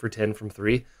like 8 for 10 from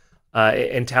 3.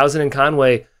 And Townsend and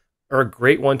Conway are a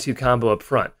great 1-2 combo up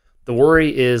front. The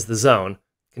worry is the zone.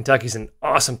 Kentucky's an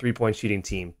awesome three-point shooting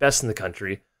team, best in the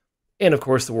country. And, of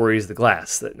course, the worry is the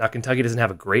glass. Now, Kentucky doesn't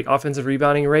have a great offensive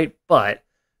rebounding rate, but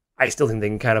I still think they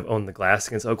can kind of own the glass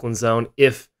against Oakland's zone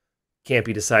if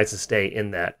Campy decides to stay in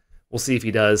that. We'll see if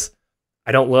he does.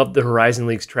 I don't love the Horizon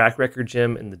League's track record,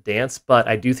 Jim, in the dance, but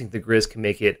I do think the Grizz can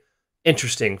make it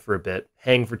interesting for a bit.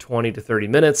 Hang for 20 to 30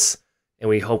 minutes, and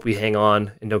we hope we hang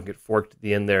on and don't get forked at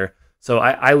the end there. So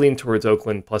I lean towards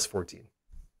Oakland plus 14.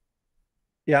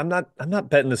 Yeah, I'm not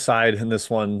betting the side in this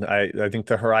one. I think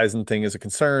the Horizon thing is a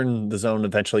concern. The zone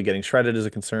eventually getting shredded is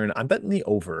a concern. I'm betting the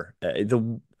over.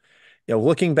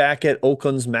 Looking back at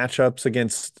Oakland's matchups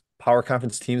against power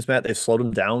conference teams, Matt, they've slowed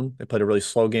them down. They played a really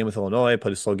slow game with Illinois,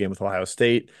 played a slow game with Ohio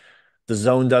State. The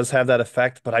zone does have that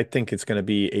effect, but I think it's going to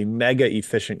be a mega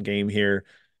efficient game here.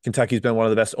 Kentucky's been one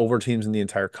of the best over teams in the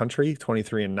entire country,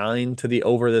 23-9 to the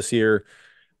over this year.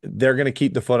 They're going to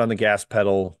keep the foot on the gas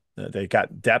pedal. They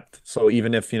got depth. So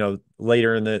even if,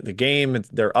 later in the game,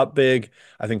 they're up big,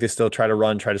 I think they still try to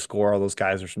run, try to score. All those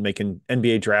guys are making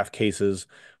NBA draft cases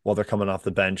while they're coming off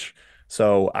the bench.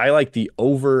 So I like the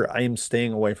over. I am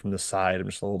staying away from the side. I'm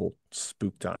just a little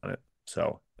spooked on it.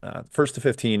 So first to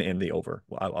 15 and the over.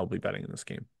 I'll be betting in this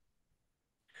game.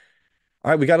 All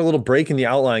right, we got a little break in the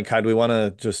outline, Kai. Do we want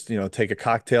to just, take a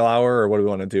cocktail hour or what do we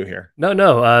want to do here?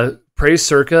 No. Praise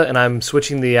Circa, and I'm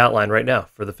switching the outline right now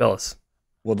for the fellas.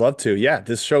 Would love to. Yeah,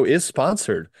 this show is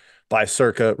sponsored by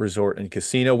Circa Resort and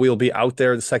Casino. We'll be out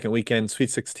there the second weekend,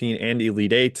 Sweet 16 and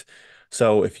Elite 8.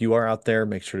 So if you are out there,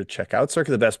 make sure to check out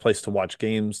Circa, the best place to watch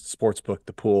games, the sportsbook,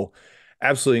 the pool.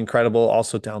 Absolutely incredible.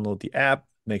 Also download the app.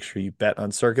 Make sure you bet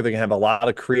on Circa. They're going to have a lot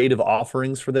of creative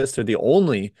offerings for this. They're the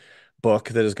only book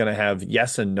that is going to have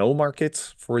yes and no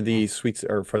markets for the sweets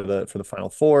or for the Final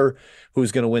Four.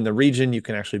 Who's going to win the region? You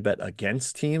can actually bet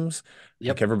against teams.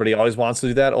 Yep. Like everybody always wants to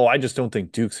do that. Oh, I just don't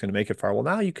think Duke's going to make it far. Well,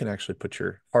 now you can actually put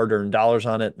your hard-earned dollars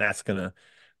on it. Matt's going to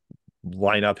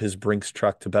line up his Brinks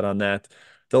truck to bet on that.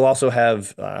 They'll also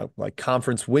have like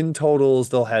conference win totals.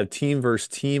 They'll have team versus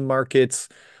team markets.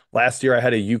 Last year, I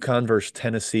had a UConn versus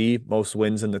Tennessee, most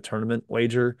wins in the tournament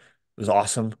wager. It was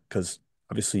awesome because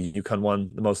obviously UConn won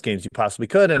the most games you possibly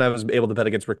could, and I was able to bet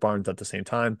against Rick Barnes at the same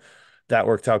time. That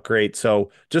worked out great.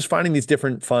 So just finding these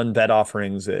different fun bet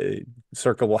offerings,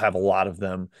 Circa will have a lot of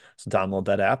them. So download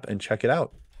that app and check it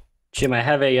out. Jim, I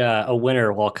have a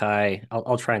winner while Kai.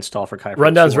 I'll try and stall for Kai. For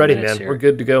Rundown's ready, man. Here. We're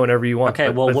good to go whenever you want. Okay,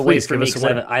 well, we'll wait for me because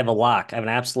I I have a lock. I have an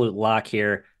absolute lock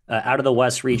here. Out of the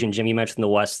West region, Jim, you mentioned the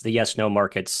West, the yes/no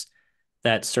markets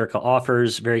that Circa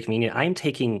offers. Very convenient. I'm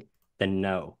taking the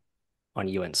no on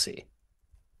UNC.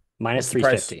 Minus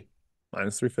 350.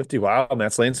 Minus 350. Wow,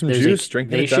 Matt's laying some juice.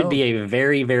 Drinking They it should down. be a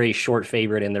very, very short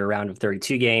favorite in their round of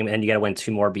 32 game, and you got to win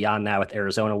two more beyond that with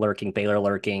Arizona lurking, Baylor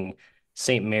lurking,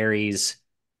 St. Mary's.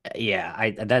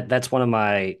 Yeah, that's one of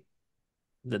my.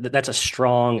 That's a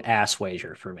strong ass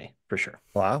wager for me, for sure.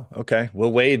 Wow. Okay.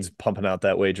 Will Wade's pumping out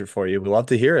that wager for you. We'd love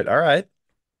to hear it. All right.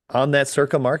 On that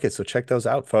Circa market. So check those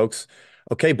out, folks.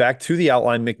 Okay. Back to the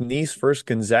outline. McNeese first,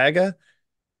 Gonzaga.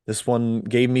 This one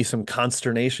gave me some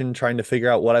consternation trying to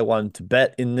figure out what I wanted to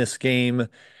bet in this game.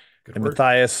 Good and word.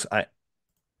 Matthias,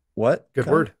 what? Good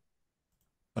word.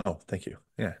 Oh, thank you.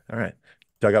 Yeah. All right.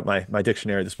 Dug up my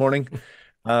dictionary this morning.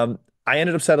 I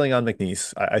ended up settling on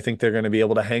McNeese. I think they're going to be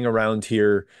able to hang around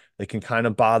here. They can kind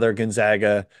of bother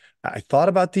Gonzaga. I thought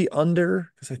about the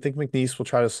under because I think McNeese will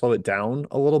try to slow it down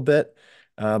a little bit.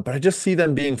 But I just see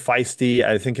them being feisty.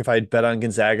 I think if I'd bet on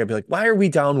Gonzaga, I'd be like, why are we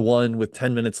down one with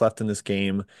 10 minutes left in this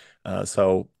game?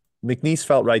 So McNeese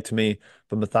felt right to me.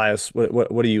 But Matthias,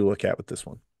 what do you look at with this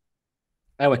one?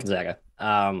 I went Gonzaga.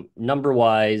 Number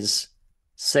wise,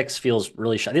 6 feels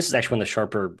really sharp. This is actually one of the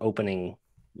sharper opening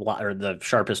or the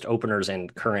sharpest openers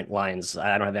and current lines.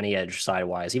 I don't have any edge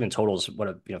sidewise. Even totals,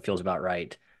 feels about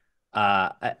right.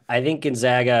 I think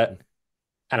Gonzaga.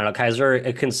 I don't know, Kaiser.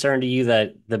 A concern to you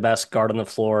that the best guard on the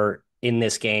floor in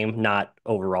this game, not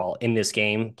overall in this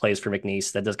game, plays for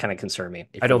McNeese? That does kind of concern me.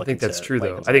 I don't think that's true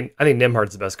though. I think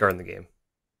Nembhard's the best guard in the game.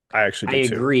 I actually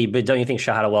do agree, but don't you think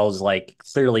Shahada Wells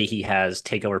clearly he has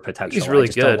takeover potential? He's really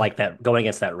good. Don't like that going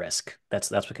against that risk. That's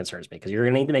what concerns me because you're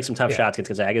going to need to make some tough shots against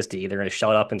Gonzaga's D. They're going to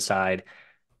shut up inside,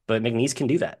 but McNeese can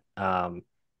do that.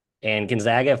 And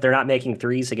Gonzaga, if they're not making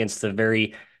threes against the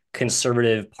very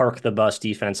conservative park the bus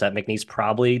defense that McNeese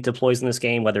probably deploys in this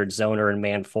game, whether it's zone or in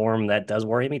man form, that does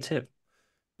worry me too.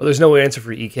 Well, there's no answer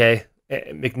for EK.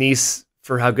 McNeese,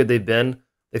 for how good they've been,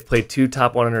 they've played 2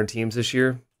 top 100 teams this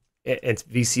year. It's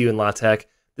VCU and La Tech.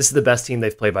 This is the best team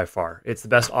they've played by far. It's the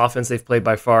best offense they've played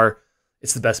by far.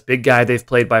 It's the best big guy they've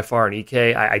played by far in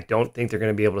EK. I don't think they're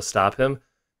going to be able to stop him.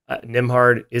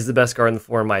 Nembhard is the best guard on the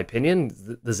floor, in my opinion.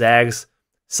 The Zags'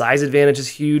 size advantage is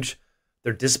huge.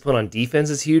 Their discipline on defense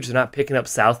is huge. They're not picking up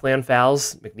Southland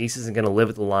fouls. McNeese isn't going to live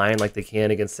at the line like they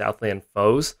can against Southland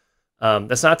foes.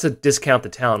 That's not to discount the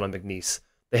talent on McNeese.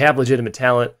 They have legitimate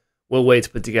talent. Will Wade's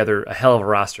put together a hell of a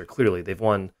roster, clearly. They've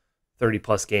won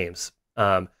 30-plus games.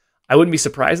 I wouldn't be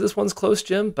surprised this one's close,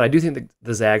 Jim, but I do think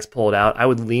the Zags pull it out. I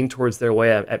would lean towards their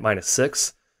way at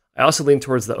 -6. I also lean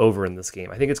towards the over in this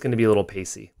game. I think it's going to be a little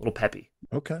pacey, a little peppy.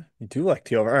 Okay. You do like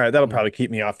the over. All right. That'll probably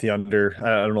keep me off the under.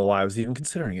 I don't know why I was even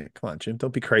considering it. Come on, Jim.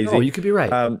 Don't be crazy. Oh, you could be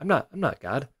right. I'm not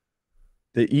God.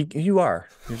 You are.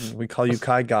 We call you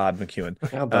Kai God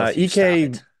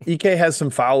McEwen. EK has some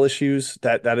foul issues.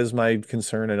 That is my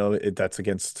concern. I know that's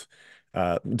against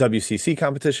WCC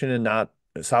competition and not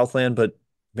Southland, but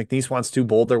McNeese wants to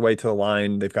bowl their way to the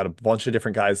line. They've got a bunch of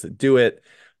different guys that do it.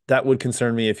 that would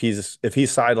concern me if he's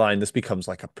sidelined. This becomes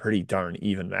like a pretty darn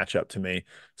even matchup to me.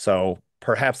 So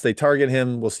perhaps they target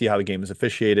him. We'll see how the game is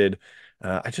officiated.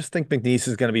 I just think McNeese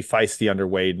is going to be feisty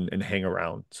underweight and hang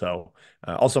around. So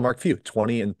also Mark Few,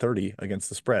 20 and 30 against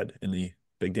the spread in the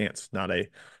big dance. Not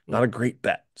a great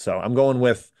bet. So I'm going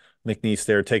with McNeese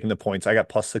there, taking the points. I got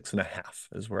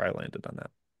 +6.5 is where I landed on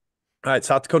that. All right,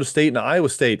 South Dakota State and Iowa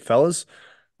State, fellas.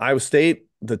 Iowa State,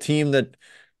 the team that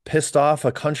pissed off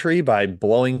a country by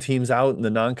blowing teams out in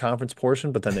the non-conference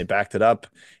portion, but then they backed it up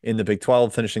in the Big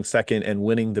 12, finishing second and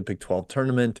winning the Big 12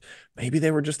 tournament. Maybe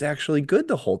they were just actually good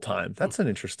the whole time. That's an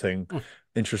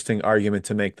interesting argument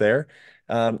to make there.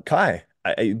 Kai,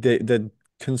 the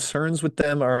concerns with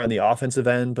them are on the offensive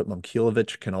end, but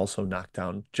Momkilovic can also knock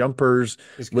down jumpers.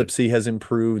 Lipsy has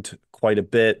improved quite a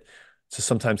bit. So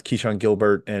sometimes Keyshawn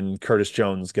Gilbert and Curtis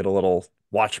Jones get a little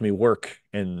watch me work,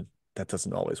 and that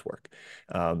doesn't always work.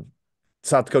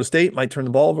 South Dakota State might turn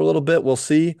the ball over a little bit. We'll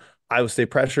see. Iowa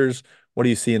State pressures. What do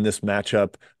you see in this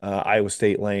matchup? Iowa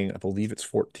State laying, I believe it's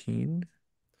 14,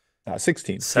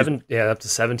 16. Yeah, up to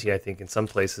 17, I think, in some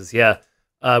places. Yeah.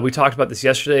 We talked about this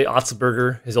yesterday.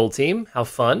 Otzelberger, his old team, how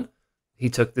fun. He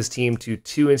took this team to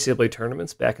 2 NCAA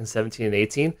tournaments back in 17 and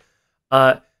 18.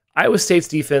 Iowa State's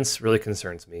defense really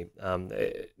concerns me.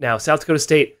 Now, South Dakota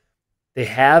State, they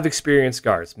have experienced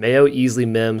guards. Mayo, Easley,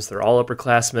 Mims, they're all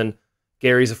upperclassmen.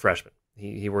 Gary's a freshman.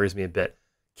 He worries me a bit.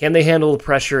 Can they handle the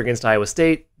pressure against Iowa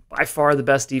State? By far the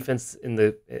best defense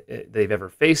they've ever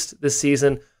faced this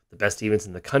season, the best defense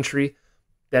in the country.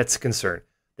 That's a concern.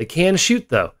 They can shoot,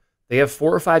 though. They have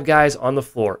 4 or 5 guys on the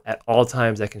floor at all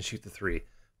times that can shoot the three.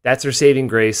 That's their saving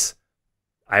grace.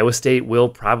 Iowa State will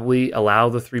probably allow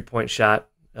the three-point shot,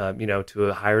 to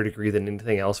a higher degree than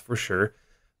anything else for sure.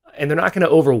 And they're not going to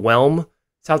overwhelm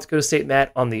South Dakota State,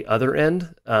 Matt, on the other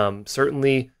end.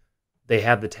 Certainly they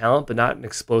have the talent, but not an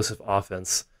explosive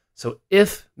offense. So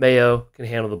if Mayo can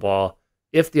handle the ball,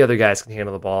 if the other guys can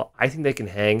handle the ball, I think they can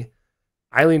hang.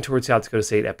 I lean towards South Dakota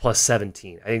State at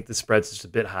 +17. I think the spread's just a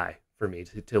bit high for me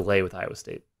to lay with Iowa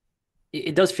State.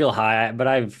 It does feel high, but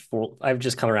I've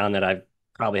just come around that I've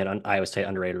probably had Iowa State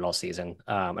underrated all season.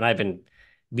 And I've been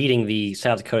beating the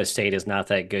South Dakota State is not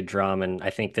that good drum. And I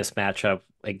think this matchup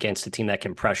against a team that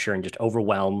can pressure and just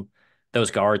overwhelm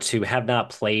those guards who have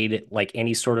not played like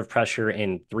any sort of pressure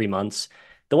in 3 months.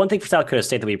 The one thing for South Dakota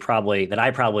State that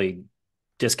I probably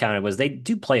discounted was they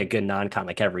do play a good non-con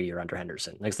like every year under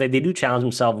Henderson. Like they do challenge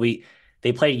themselves.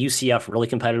 They played UCF really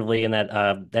competitively in that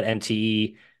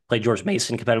NTE, played George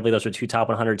Mason competitively. Those were 2 top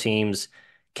 100 teams.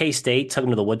 K-State took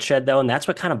them to the woodshed though, and that's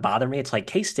what kind of bothered me. It's like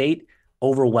K-State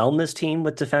overwhelmed this team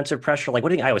with defensive pressure. Like, what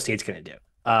do you think Iowa State's going to do?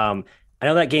 I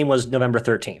know that game was November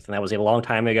 13th, and that was a long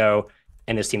time ago,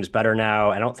 and this team's better now.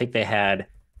 I don't think they had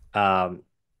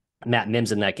Matt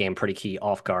Mims in that game, pretty key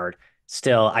off guard.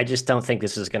 Still, I just don't think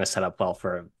this is going to set up well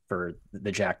for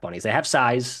the Jack Bunnies. They have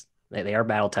size. They are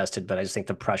battle-tested, but I just think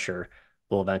the pressure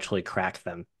will eventually crack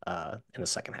them in the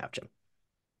second half, Jim.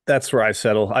 That's where I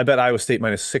settle. I bet Iowa State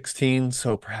 -16,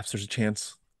 so perhaps there's a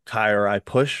chance Kai or I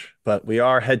push, but we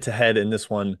are head-to-head in this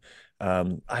one.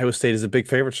 Iowa State is a big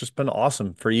favorite. It's just been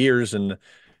awesome for years, and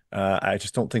I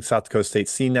just don't think South Dakota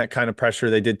State's seen that kind of pressure.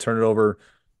 They did turn it over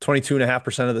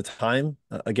 22.5% of the time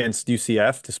against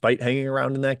UCF, despite hanging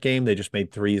around in that game. They just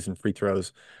made threes and free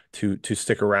throws to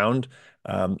stick around.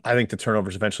 I think the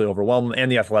turnovers eventually overwhelm them,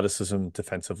 and the athleticism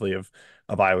defensively of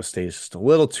Iowa State is just a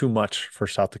little too much for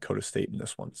South Dakota State in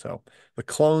this one. So the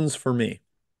clones for me.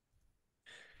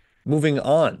 Moving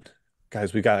on,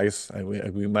 guys, we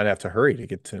might have to hurry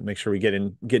to make sure we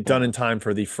get done in time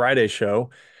for the Friday show.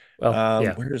 Well,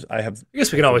 yeah. I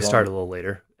guess we can always start a little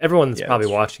later. Everyone that's probably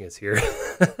watching is here.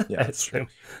 Yeah, that's true.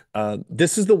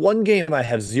 This is the one game I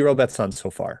have 0 bets on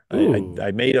so far.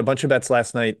 I made a bunch of bets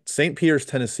last night. St. Peter's,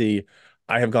 Tennessee.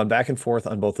 I have gone back and forth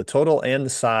on both the total and the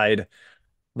side.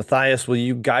 Matthias, will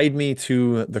you guide me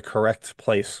to the correct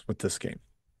place with this game?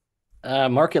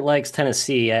 Market likes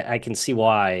Tennessee. I can see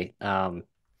why.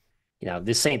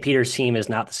 This St. Peter's team is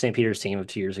not the St. Peter's team of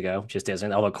 2 years ago. Just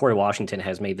isn't. Although Corey Washington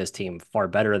has made this team far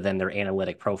better than their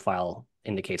analytic profile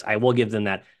indicates. I will give them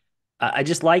that. I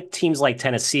just like teams like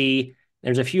Tennessee.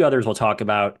 There's a few others we'll talk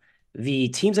about. The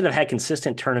teams that have had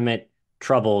consistent tournament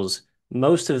troubles,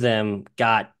 most of them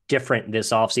got different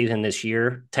this offseason this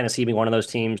year. Tennessee being one of those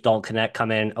teams, don't connect,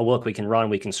 come in. Oh, look, we can run,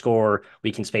 we can score,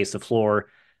 we can space the floor.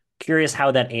 Curious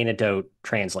how that anecdote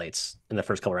translates in the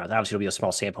first couple rounds. Obviously, it'll be a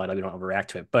small sample. I know we don't overreact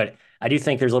to it, but I do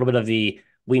think there's a little bit of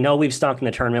we know we've stunk in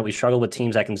the tournament. We struggle with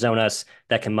teams that can zone us,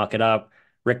 that can muck it up.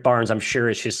 Rick Barnes, I'm sure,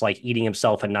 is just like eating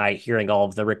himself at night, hearing all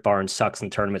of the Rick Barnes sucks in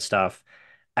tournament stuff.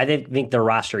 think the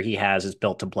roster he has is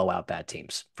built to blow out bad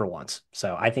teams for once.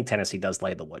 So I think Tennessee does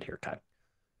lay the wood here, Kai.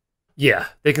 Yeah,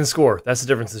 they can score. That's the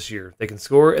difference this year. They can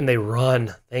score and they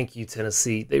run. Thank you,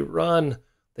 Tennessee. They run.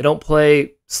 They don't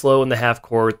play slow in the half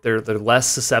court. They're less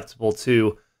susceptible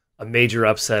to a major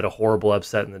upset, a horrible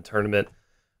upset in the tournament.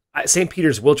 St.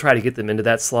 Peter's will try to get them into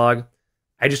that slog.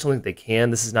 I just don't think they can.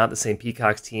 This is not the same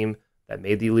Peacocks team that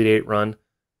made the Elite Eight run.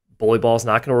 Bully ball's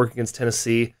not going to work against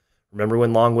Tennessee. Remember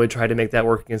when Longwood tried to make that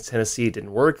work against Tennessee? It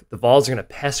didn't work. The Vols are going to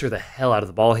pester the hell out of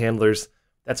the ball handlers.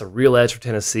 That's a real edge for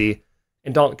Tennessee.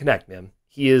 And Dalton Knecht, man.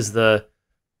 He is the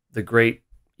great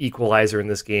equalizer in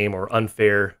this game, or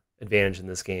unfair advantage in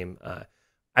this game.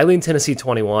 I lean Tennessee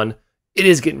 21. It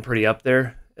is getting pretty up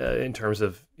there in terms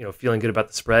of feeling good about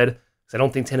the spread, because I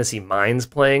don't think Tennessee minds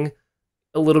playing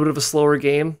a little bit of a slower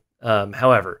game.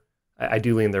 However, I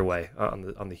do lean their way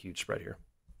on the huge spread here.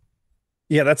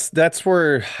 Yeah, that's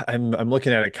where I'm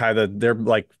looking at it, Kai. They're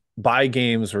like bye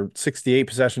games or 68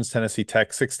 possessions, Tennessee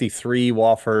Tech, 63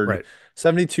 Wofford, Right.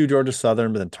 72 Georgia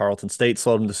Southern, but then Tarleton State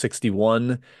slowed them to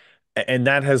 61. And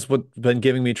that has been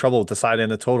giving me trouble with the side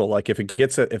and the total. Like if it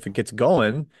gets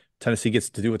going, Tennessee gets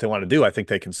to do what they want to do. I think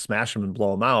they can smash them and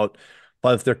blow them out.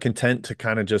 But if they're content to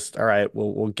kind of just, all right,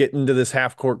 we'll get into this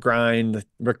half court grind.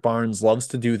 Rick Barnes loves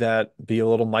to do that, be a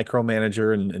little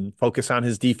micromanager and focus on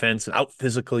his defense and out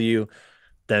physical you.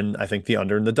 Then I think the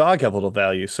under and the dog have a little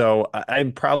value. So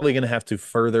I'm probably going to have to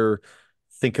further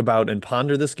think about and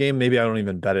ponder this game. Maybe I don't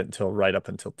even bet it until right up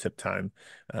until tip time,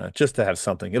 just to have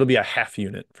something. It'll be a half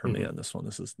unit for me on this one.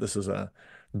 This is a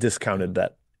discounted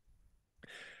bet.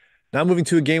 Now moving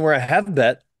to a game where I have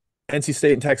bet NC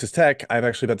State and Texas Tech. I've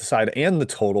actually bet the side and the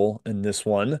total in this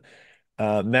one.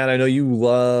 Matt, I know you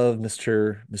love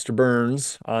Mr.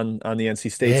 Burns on the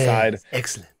NC State side.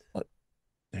 Excellent.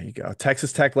 There you go.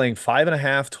 Texas Tech laying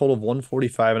 5.5, total of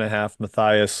 145.5.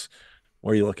 Matthias,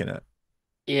 what are you looking at?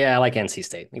 Yeah, I like NC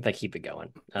State. I think they keep it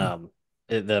going.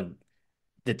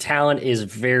 The talent is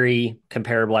very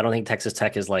comparable. I don't think Texas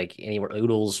Tech is like anywhere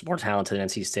oodles more talented than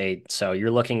NC State. So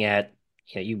you're looking at,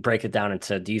 you break it down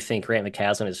into, do you think Grant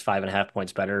McCasland is 5.5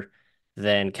 points better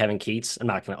than Kevin Keats? I'm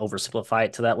not going to oversimplify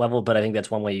it to that level, but I think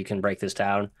that's one way you can break this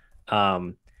down.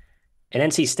 And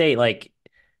NC State, like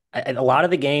a lot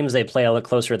of the games they play, I look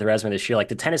closer at the resume this year, like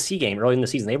the Tennessee game early in the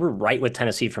season, they were right with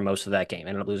Tennessee for most of that game.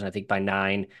 Ended up losing, I think, by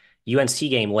 9. UNC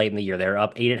game late in the year, they're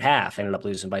up 8 at half, ended up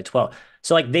losing by 12.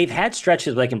 So like they've had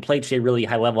stretches where they can play to a really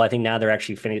high level. I think now they're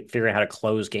actually figuring out how to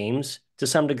close games to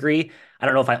some degree. I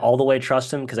don't know if I all the way trust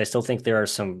them, because I still think there are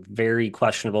some very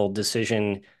questionable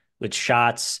decision with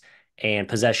shots and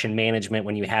possession management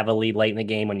when you have a lead late in the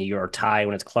game, when you are tied,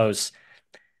 when it's close.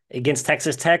 Against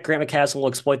Texas Tech, Grant McCasland will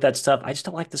exploit that stuff. I just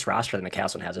don't like this roster that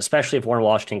McCasland has, especially if Warren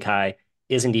Washington Kai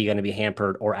is indeed going to be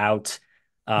hampered or out.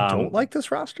 You don't like this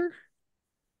roster?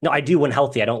 No, I do when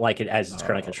healthy. I don't like it as it's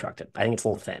currently constructed. I think it's a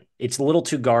little thin. It's a little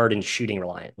too guard and shooting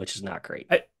reliant, which is not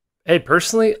great. Hey,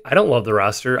 personally, I don't love the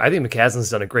roster. I think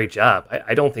McCasland's done a great job.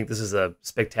 I don't think this is a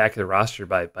spectacular roster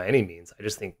by any means. I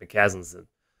just think McCasland's the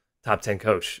top 10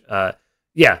 coach.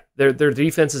 Yeah, their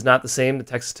defense is not the same that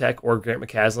Texas Tech or Grant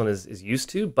McCasland is used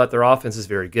to, but their offense is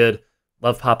very good.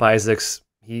 Love Pop Isaacs.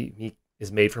 He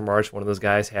is made for March, one of those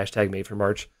guys, hashtag made for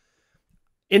March.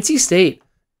 NC State,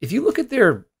 if you look at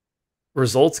their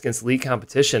results against league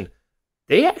competition,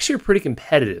 they actually are pretty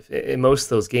competitive in most of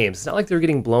those games. It's not like they're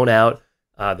getting blown out.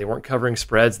 They weren't covering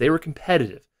spreads. They were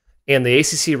competitive. And the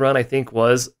ACC run, I think,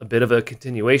 was a bit of a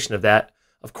continuation of that.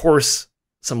 Of course,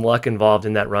 some luck involved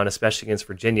in that run, especially against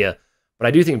Virginia. But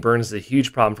I do think Burns is a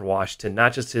huge problem for Washington,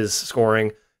 not just his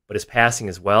scoring, but his passing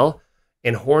as well.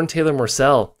 And Horn, Taylor,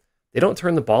 Marcel, they don't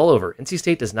turn the ball over. NC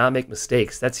State does not make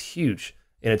mistakes. That's huge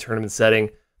in a tournament setting.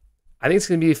 I think it's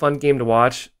going to be a fun game to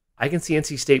watch. I can see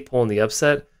NC State pulling the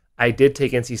upset. I did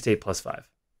take NC State +5.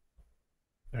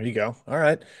 There you go. All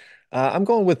right. I'm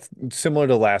going with similar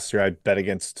to last year. I bet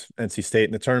against NC State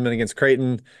in the tournament against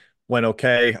Creighton. Went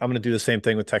okay. I'm going to do the same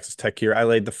thing with Texas Tech here. I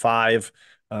laid the 5.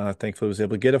 Thankfully, was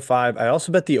able to get a 5. I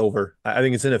also bet the over. I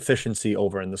think it's an efficiency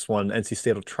over in this one. NC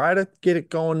State will try to get it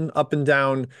going up and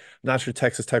down. Not sure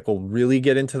Texas Tech will really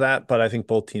get into that, but I think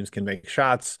both teams can make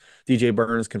shots. DJ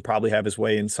Burns can probably have his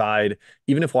way inside.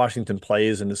 Even if Washington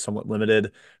plays and is somewhat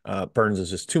limited, Burns is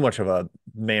just too much of a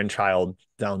man-child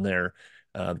down there.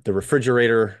 The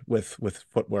refrigerator with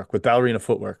footwork, with ballerina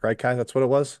footwork, right, Kai? That's what it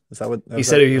was? Is that what he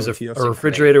said? He was a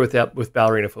refrigerator with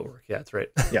ballerina footwork. Yeah, that's right.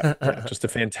 yeah, just a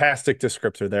fantastic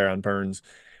descriptor there on Burns.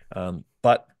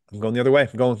 But I'm going the other way.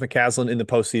 I'm going with McCasland in the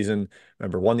postseason.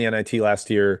 Remember, won the NIT last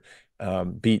year,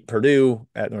 beat Purdue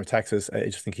at North Texas. I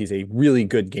just think he's a really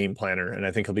good game planner, and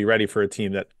I think he'll be ready for a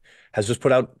team that has just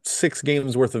put out 6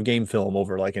 games worth of game film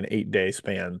over like an 8-day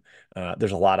span.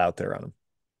 There's a lot out there on him.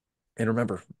 And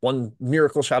remember, one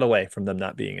miracle shot away from them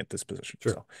not being at this position.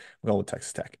 Sure. So I'm going with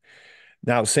Texas Tech.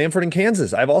 Now, Samford and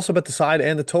Kansas. I've also bet the side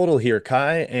and the total here,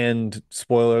 Kai. And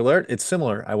spoiler alert, it's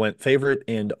similar. I went favorite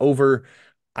and over.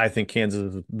 I think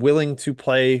Kansas is willing to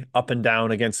play up and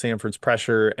down against Samford's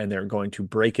pressure, and they're going to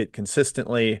break it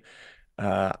consistently.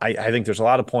 I think there's a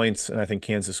lot of points, and I think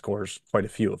Kansas scores quite a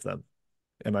few of them.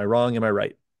 Am I wrong? Am I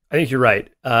right? I think you're right.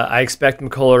 I expect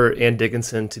McCullough and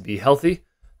Dickinson to be healthy.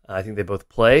 I think they both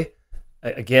play.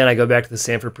 Again, I go back to the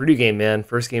Samford Purdue game, man.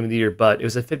 First game of the year, but it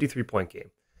was a 53-point game.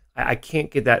 I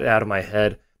can't get that out of my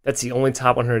head. That's the only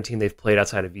top 100 team they've played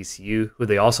outside of VCU, who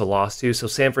they also lost to. So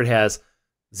Samford has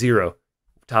 0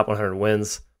 top 100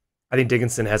 wins. I think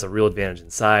Dickinson has a real advantage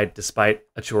inside, despite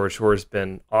Achor has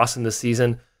been awesome this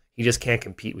season. He just can't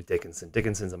compete with Dickinson.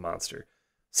 Dickinson's a monster.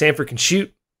 Samford can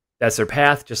shoot. That's their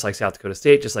path, just like South Dakota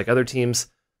State, just like other teams.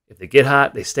 If they get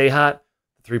hot, they stay hot.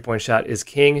 The three-point shot is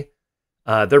king.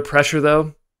 Their pressure,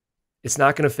 though, it's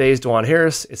not going to phase DeJuan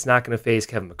Harris. It's not going to phase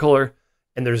Kevin McCullough.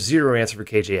 And there's zero answer for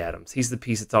KJ Adams. He's the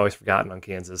piece that's always forgotten on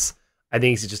Kansas. I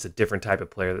think he's just a different type of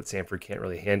player that Samford can't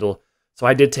really handle. So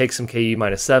I did take some KU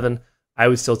 -7. I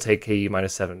would still take KU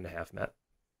 -7.5, Matt.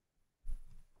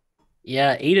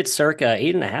 Yeah, 8 at Circa,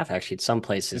 8.5 actually at some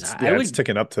places. It's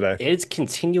ticking up today. It's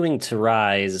continuing to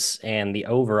rise, and the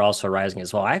over also rising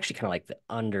as well. I actually kind of like the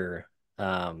under.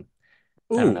 I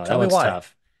don't know. Tell me why.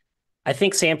 Tough. I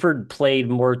think Samford played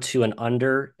more to an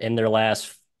under in their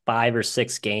last 5 or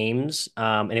 6 games,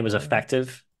 and it was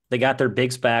effective. They got their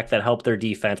bigs back that helped their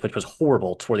defense, which was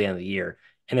horrible toward the end of the year.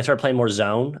 And they started playing more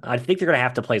zone. I think they're going to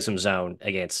have to play some zone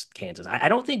against Kansas. I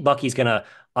don't think Bucky's going to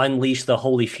unleash the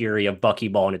holy fury of Bucky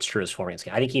ball in its truest form against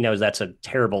Kansas. I think he knows that's a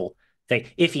terrible thing.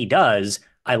 If he does,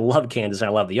 I love Kansas and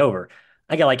I love the over.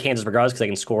 I got like Kansas regardless because they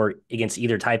can score against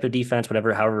either type of defense,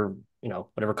 whatever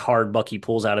card Bucky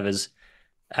pulls out of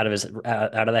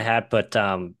the hat. But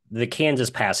the Kansas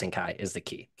passing, Kai, is the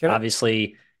key.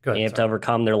 Obviously, you have to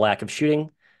overcome their lack of shooting.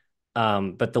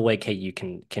 But the way KU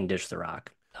can dish the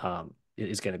rock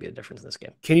is going to be the difference in this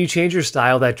game. Can you change your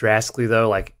style that drastically, though?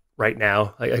 Like right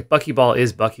now, like Bucky ball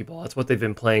is Bucky ball. That's what they've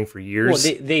been playing for years.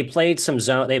 Well, they played some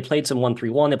zone. They played some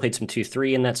 1-3-1. They played some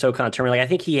 2-3 in that SoCon tournament. Like I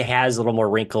think he has a little more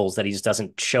wrinkles that he just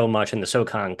doesn't show much in the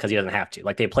SoCon because he doesn't have to.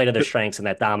 Like they play to their strengths and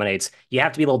that dominates. You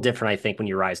have to be a little different, I think, when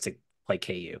you rise to play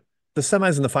KU. The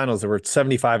semis and the finals, there were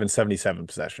 75 and 77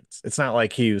 possessions. It's not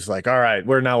like he was like, all right,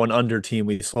 we're now an under team.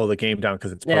 We slow the game down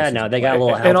because it's they got a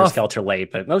little helter-skelter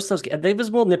late, but most of those, they was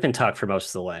a little nip and tuck for most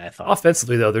of the way, I thought.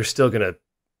 Offensively, though, they're still going to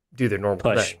do their normal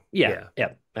push. thing. Yeah,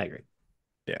 I agree.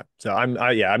 Yeah, so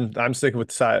I'm sticking with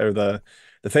the side or the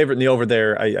favorite in the over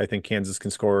there. I think Kansas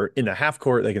can score in the half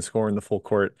court. They can score in the full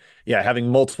court. Yeah, having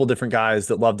multiple different guys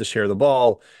that love to share the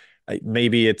ball.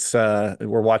 Maybe it's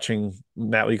we're watching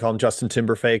Matt. What do you call him? Justin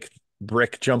Timberfake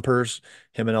brick jumpers.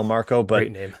 Him and El Marco. But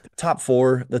great name. The top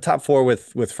four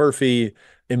with Furphy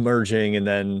emerging, and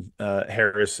then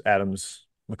Harris, Adams,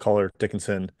 McCullough,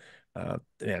 Dickinson.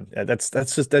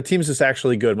 That team's just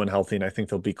actually good when healthy, and I think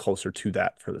they'll be closer to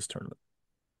that for this tournament.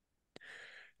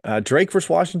 Drake versus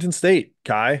Washington State,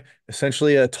 Kai.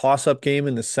 Essentially a toss-up game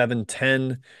in the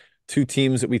 7-10. Two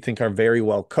teams that we think are very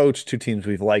well coached, two teams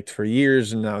we've liked for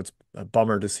years, and now it's a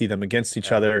bummer to see them against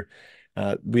each other.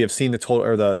 We have seen the total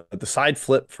or the side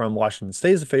flip from Washington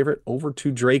State as a favorite over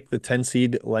to Drake, the 10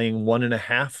 seed, laying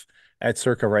 1.5 at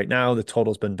Circa right now. The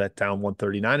total's been bet down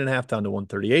 139.5 down to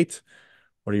 138.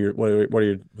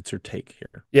 What's your take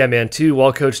here? Yeah, man, two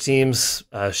well-coached teams.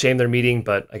 Shame they're meeting,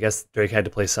 but I guess Drake had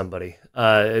to play somebody.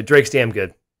 Drake's damn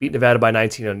good. Beat Nevada by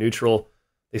 19 on neutral.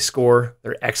 They score.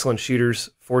 They're excellent shooters.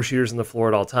 4 shooters on the floor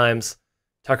at all times.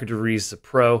 Tucker DeVries is a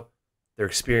pro. They're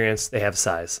experienced. They have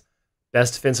size.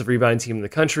 Best defensive rebounding team in the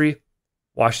country.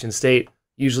 Washington State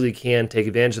usually can take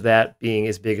advantage of that, being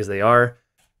as big as they are.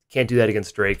 Can't do that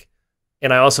against Drake.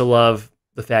 And I also love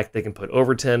the fact they can put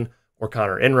Overton or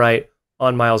Connor Enright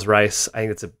on Miles Rice. I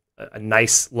think it's a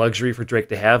nice luxury for Drake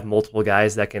to have multiple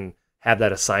guys that can have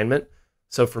that assignment.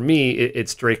 So for me,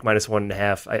 it's Drake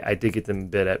 -1.5. I did get them a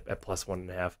bid at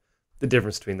 +1.5. The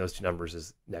difference between those two numbers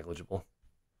is negligible.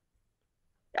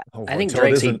 I think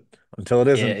Drake's until it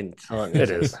isn't. It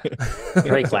is.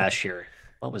 Drake last year.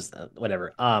 What was that?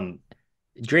 Whatever.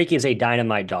 Drake is a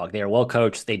dynamite dog. They are well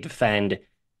coached. They defend.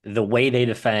 The way they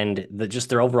defend, just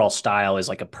their overall style is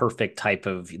like a perfect type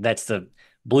of. That's the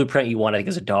blueprint you want, I think,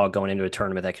 as a dog going into a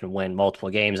tournament that can win multiple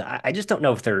games. I just don't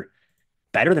know if they're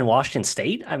better than Washington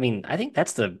State. I mean, I think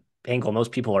that's the angle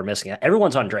most people are missing.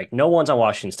 Everyone's on Drake. No one's on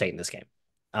Washington State in this game.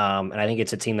 And I think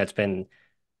it's a team that's been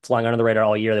flying under the radar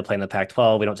all year. They play in the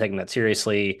Pac-12. We don't take them that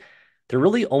seriously. They're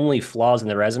really only flaws in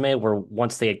the resume were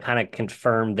once they had kind of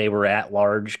confirmed they were at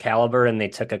large caliber and they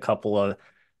took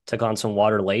on some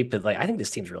water late. But like I think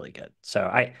this team's really good. So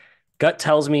I gut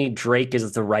tells me Drake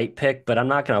is the right pick, but I'm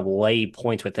not going to lay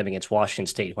points with them against Washington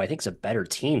State, who I think is a better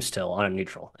team still on a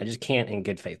neutral. I just can't in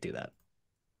good faith do that.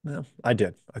 No, I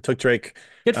did. I took Drake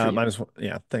Good for you. minus one.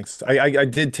 Yeah, thanks. I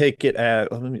did take it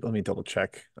at. Let me double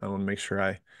check. I want to make sure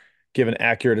I give an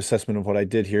accurate assessment of what I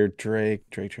did here. Drake.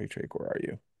 Where are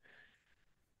you?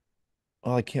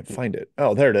 Oh, I can't find it.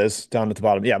 Oh, there it is, down at the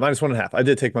bottom. Yeah, -1.5. I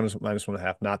did take minus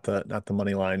 1.5, not the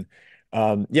money line.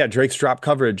 Yeah, Drake's drop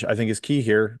coverage, I think, is key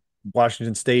here.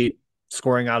 Washington State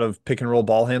scoring out of pick and roll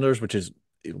ball handlers, which is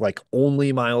like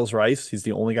only Miles Rice. He's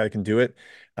the only guy that can do it.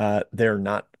 They're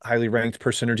not highly ranked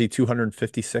per synergy,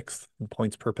 256th in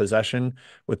points per possession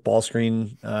with ball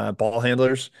screen ball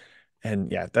handlers.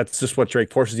 And yeah, that's just what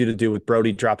Drake forces you to do with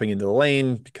Brody dropping into the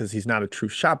lane because he's not a true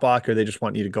shot blocker. They just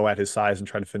want you to go at his size and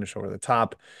try to finish over the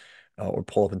top or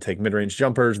pull up and take mid-range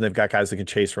jumpers. And they've got guys that can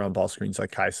chase around ball screens,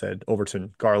 like Kai said,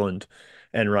 Overton, Garland,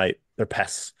 and Wright. They're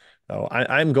pests. So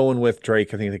I'm going with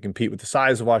Drake. I think they compete with the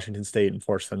size of Washington State and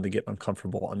force them to get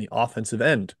uncomfortable on the offensive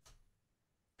end.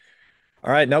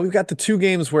 All right, now we've got the two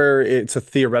games where it's a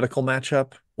theoretical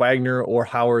matchup. Wagner or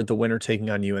Howard, the winner taking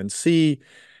on UNC,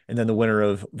 and then the winner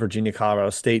of Virginia, Colorado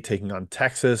State taking on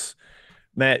Texas.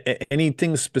 Matt,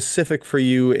 anything specific for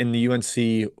you in the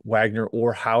UNC, Wagner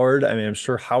or Howard? I mean, I'm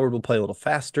sure Howard will play a little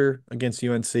faster against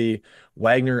UNC.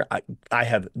 Wagner, I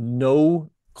have no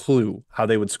clue how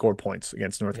they would score points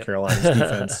against North Carolina's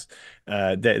defense.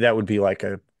 That would be like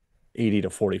a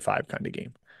 80-45 kind of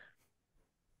game.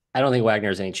 I don't think Wagner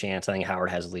has any chance. I think Howard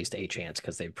has at least a chance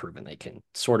because they've proven they can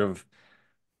sort of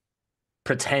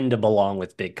pretend to belong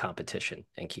with big competition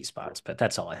in key spots. But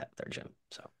that's all I have there, Jim.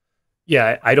 So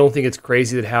yeah, I don't think it's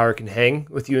crazy that Howard can hang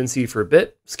with UNC for a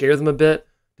bit, scare them a bit.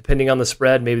 Depending on the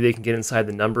spread, maybe they can get inside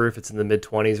the number if it's in the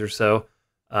mid-20s or so.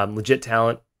 Legit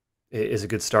talent is a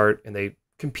good start, and they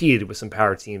competed with some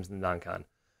power teams in the non-con.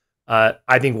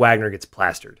 I think Wagner gets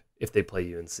plastered if they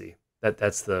play UNC.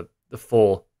 That's the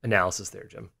full analysis there,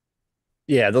 Jim.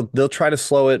 Yeah, they'll try to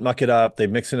slow it, muck it up. They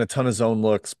mix in a ton of zone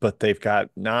looks, but they've got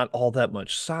not all that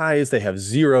much size. They have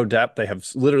zero depth. They have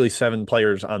literally 7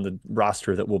 players on the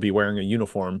roster that will be wearing a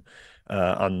uniform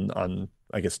on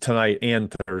I guess tonight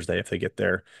and Thursday if they get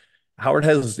there. Howard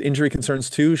has injury concerns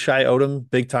too. Shai Odom,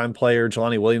 big time player.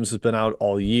 Jelani Williams has been out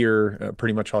all year,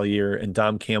 pretty much all year, and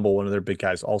Dom Campbell, one of their big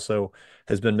guys, also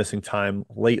has been missing time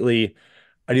lately.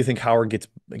 I do think Howard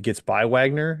gets by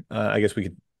Wagner. I guess we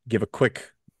could give a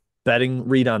quick betting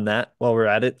read on that while we're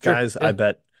at it, Sure, guys. yeah.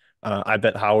 I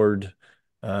bet Howard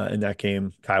in that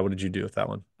game. Kai, what did you do with that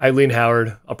one? I lean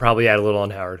Howard. I'll probably add a little on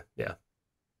Howard. Yeah.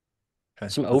 Okay.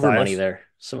 some over money there.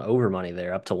 Some over money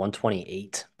there, up to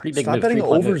 128. Pretty big Stop move. betting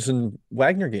 3-point overs move. in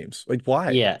Wagner games. Like, why?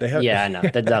 Yeah, They have yeah, I know.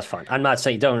 That's fine. I'm not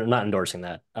endorsing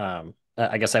that.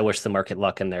 I guess I wish the market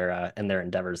luck in their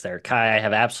endeavors there. Kai, I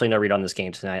have absolutely no read on this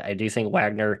game tonight. I do think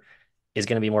Wagner is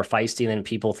going to be more feisty than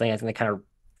people think. I think they kind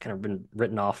of been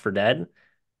written off for dead.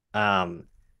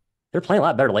 They're playing a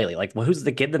lot better lately. Like, well, who's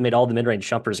the kid that made all the mid-range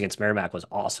jumpers against Merrimack was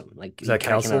awesome. Like, Is that he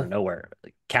kind of came out Council? of nowhere.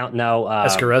 Like, no,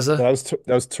 Escareza?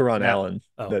 that was Teron No. Allen.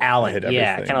 Oh. That Allen, hit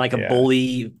yeah, everything. kind of like a Yeah.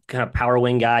 bully, kind of power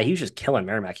wing guy. He was just killing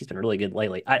Merrimack. He's been really good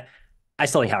lately. I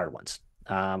still think Howard wins.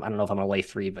 I don't know if I'm gonna lay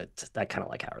 3, but I kind of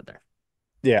like Howard there.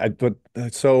 Yeah, but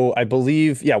so I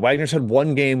believe, yeah, Wagner's had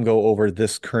one game go over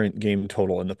this current game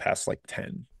total in the past like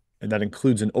 10. And that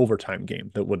includes an overtime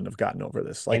game that wouldn't have gotten over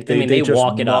this. Like And, I mean, they just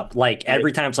walk it up. Like it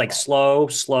every time it's like slow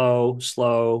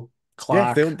Yeah,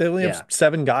 clock. they only have Yeah.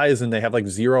 7 guys and they have like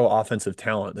 0 offensive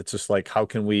talent. It's just like, how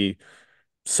can we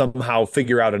somehow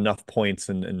figure out enough points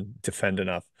and defend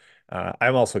enough?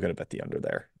 I'm also going to bet the under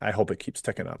there. I hope it keeps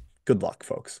ticking up. Good luck,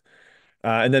 folks.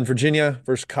 And then Virginia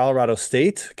versus Colorado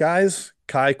State, guys.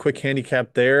 Kai, quick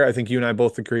handicap there. I think you and I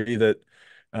both agree that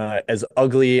as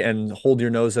ugly and hold your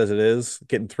nose as it is,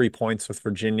 getting 3 points with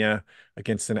Virginia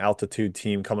against an altitude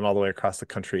team coming all the way across the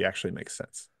country actually makes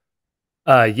sense.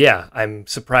 Yeah, I'm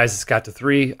surprised it's got to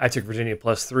 3. I took Virginia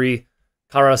 +3.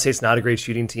 Colorado State's not a great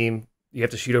shooting team. You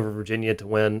have to shoot over Virginia to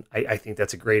win. I think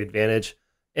that's a great advantage.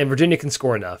 And Virginia can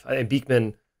score enough. And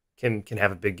Beekman can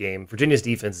have a big game. Virginia's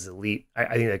defense is elite.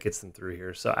 I think that gets them through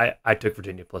here. So I took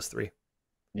Virginia +3.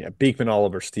 Yeah, Beekman,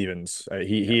 Oliver, Stevens.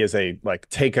 He is a like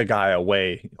take a guy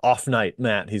away off night,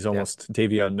 Matt. He's almost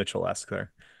Davion Mitchell-esque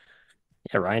there.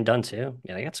 Yeah, Ryan Dunn too.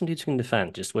 Yeah, they got some dudes who can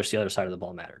defend. Just wish the other side of the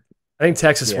ball mattered. I think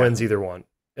Texas Yeah. wins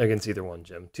against either one,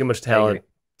 Jim. Too much talent.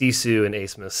 Disu and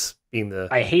Asmus being the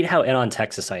I hate how in on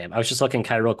Texas I am. I was just looking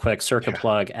kind of real quick, Circa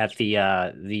plug at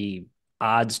the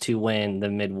odds to win the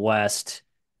Midwest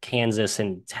Kansas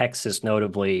and Texas,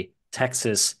 notably.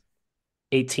 Texas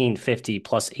 1850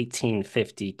 plus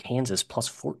 1850, Kansas plus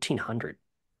 1400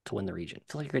 to win the region.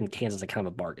 I feel like you're in Kansas at kind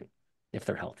of a bargain if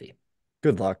they're healthy.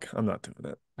 Good luck. I'm not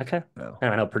doing it. Okay. No,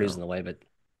 I know Purdue's no. in the way, but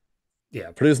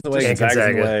Yeah, Purdue's in the way, and Gonzaga's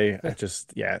in the Gonzaga. way. I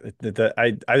just, yeah,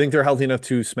 I think they're healthy enough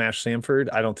to smash Samford.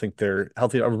 I don't think they're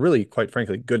healthy, or really, quite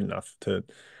frankly, good enough to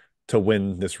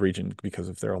win this region because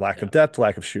of their lack yeah. of depth,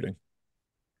 lack of shooting.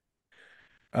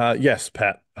 Yes,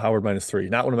 Pat, Howard -3.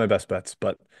 Not one of my best bets,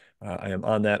 but I am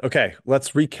on that. Okay,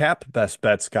 let's recap best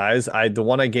bets, guys. The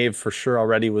one I gave for sure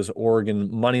already was Oregon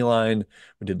money line.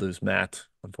 We did lose Matt,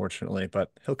 unfortunately,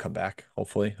 but he'll come back.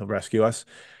 Hopefully, he'll rescue us.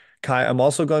 Kai, I'm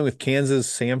also going with Kansas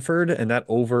Samford, and that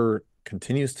over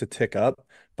continues to tick up.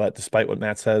 But despite what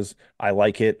Matt says, I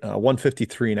like it.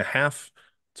 153.5.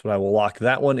 That's what I will lock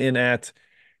that one in at.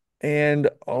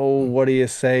 And oh, what do you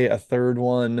say? A third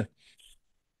one?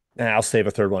 Nah, I'll save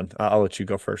a third one. I'll let you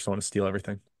go first. I want to steal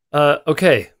everything.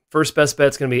 Okay. First best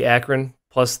bet's going to be Akron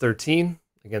plus 13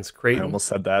 against I Creighton. almost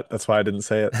said that. That's why I didn't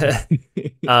say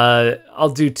it. I'll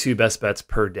do 2 best bets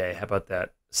per day. How about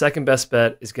that? Second best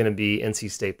bet is going to be NC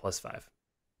State plus 5.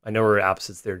 I know we're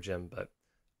opposites there, Jim, but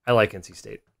I like NC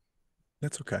State.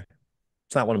 That's okay.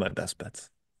 It's not one of my best bets.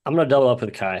 I'm gonna double up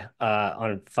with Kai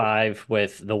on 5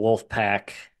 with the Wolf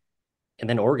Pack and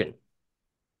then Oregon.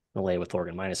 I'm lay with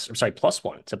Oregon minus, I'm sorry,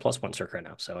 +1. It's a +1 Circa right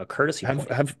now. So a courtesy Have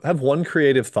point. have one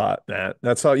creative thought, Matt.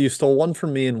 That's how you stole one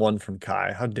from me and one from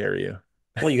Kai. How dare you?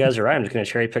 Well, you guys are right. I'm just going to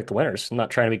cherry pick the winners. I'm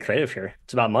not trying to be creative here.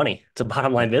 It's about money. It's a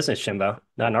bottom line business, Jimbo,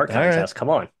 not an art All right. contest. Come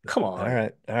on. Come All on.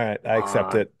 right. All right. I Come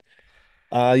accept on. it.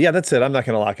 Yeah, that's it. I'm not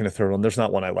going to lock in a third one. There's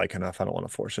not one I like enough. I don't want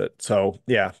to force it. So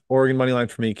yeah, Oregon money line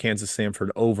for me, Kansas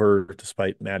Samford over,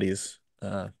 despite Maddie's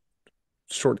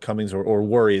shortcomings or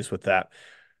worries with that.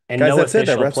 And Guys, no that's it. That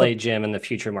official wraps up. play, Jim, in the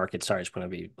future market. Sorry, I just want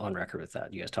to be on record with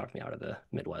that. You guys talked me out of the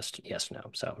Midwest. Yes, no.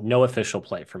 So no official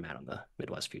play for Matt on the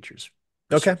Midwest futures.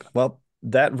 Okay. Well,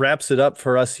 that wraps it up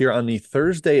for us here on the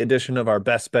Thursday edition of our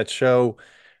Best Bet show.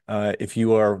 If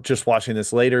you are just watching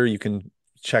this later, you can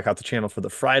check out the channel for the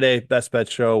Friday Best Bet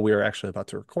show. We are actually about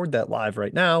to record that live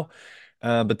right now.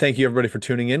 But thank you everybody for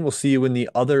tuning in. We'll see you in the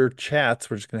other chats.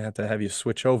 We're just going to have you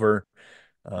switch over.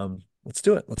 Let's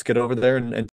do it. Let's get over there and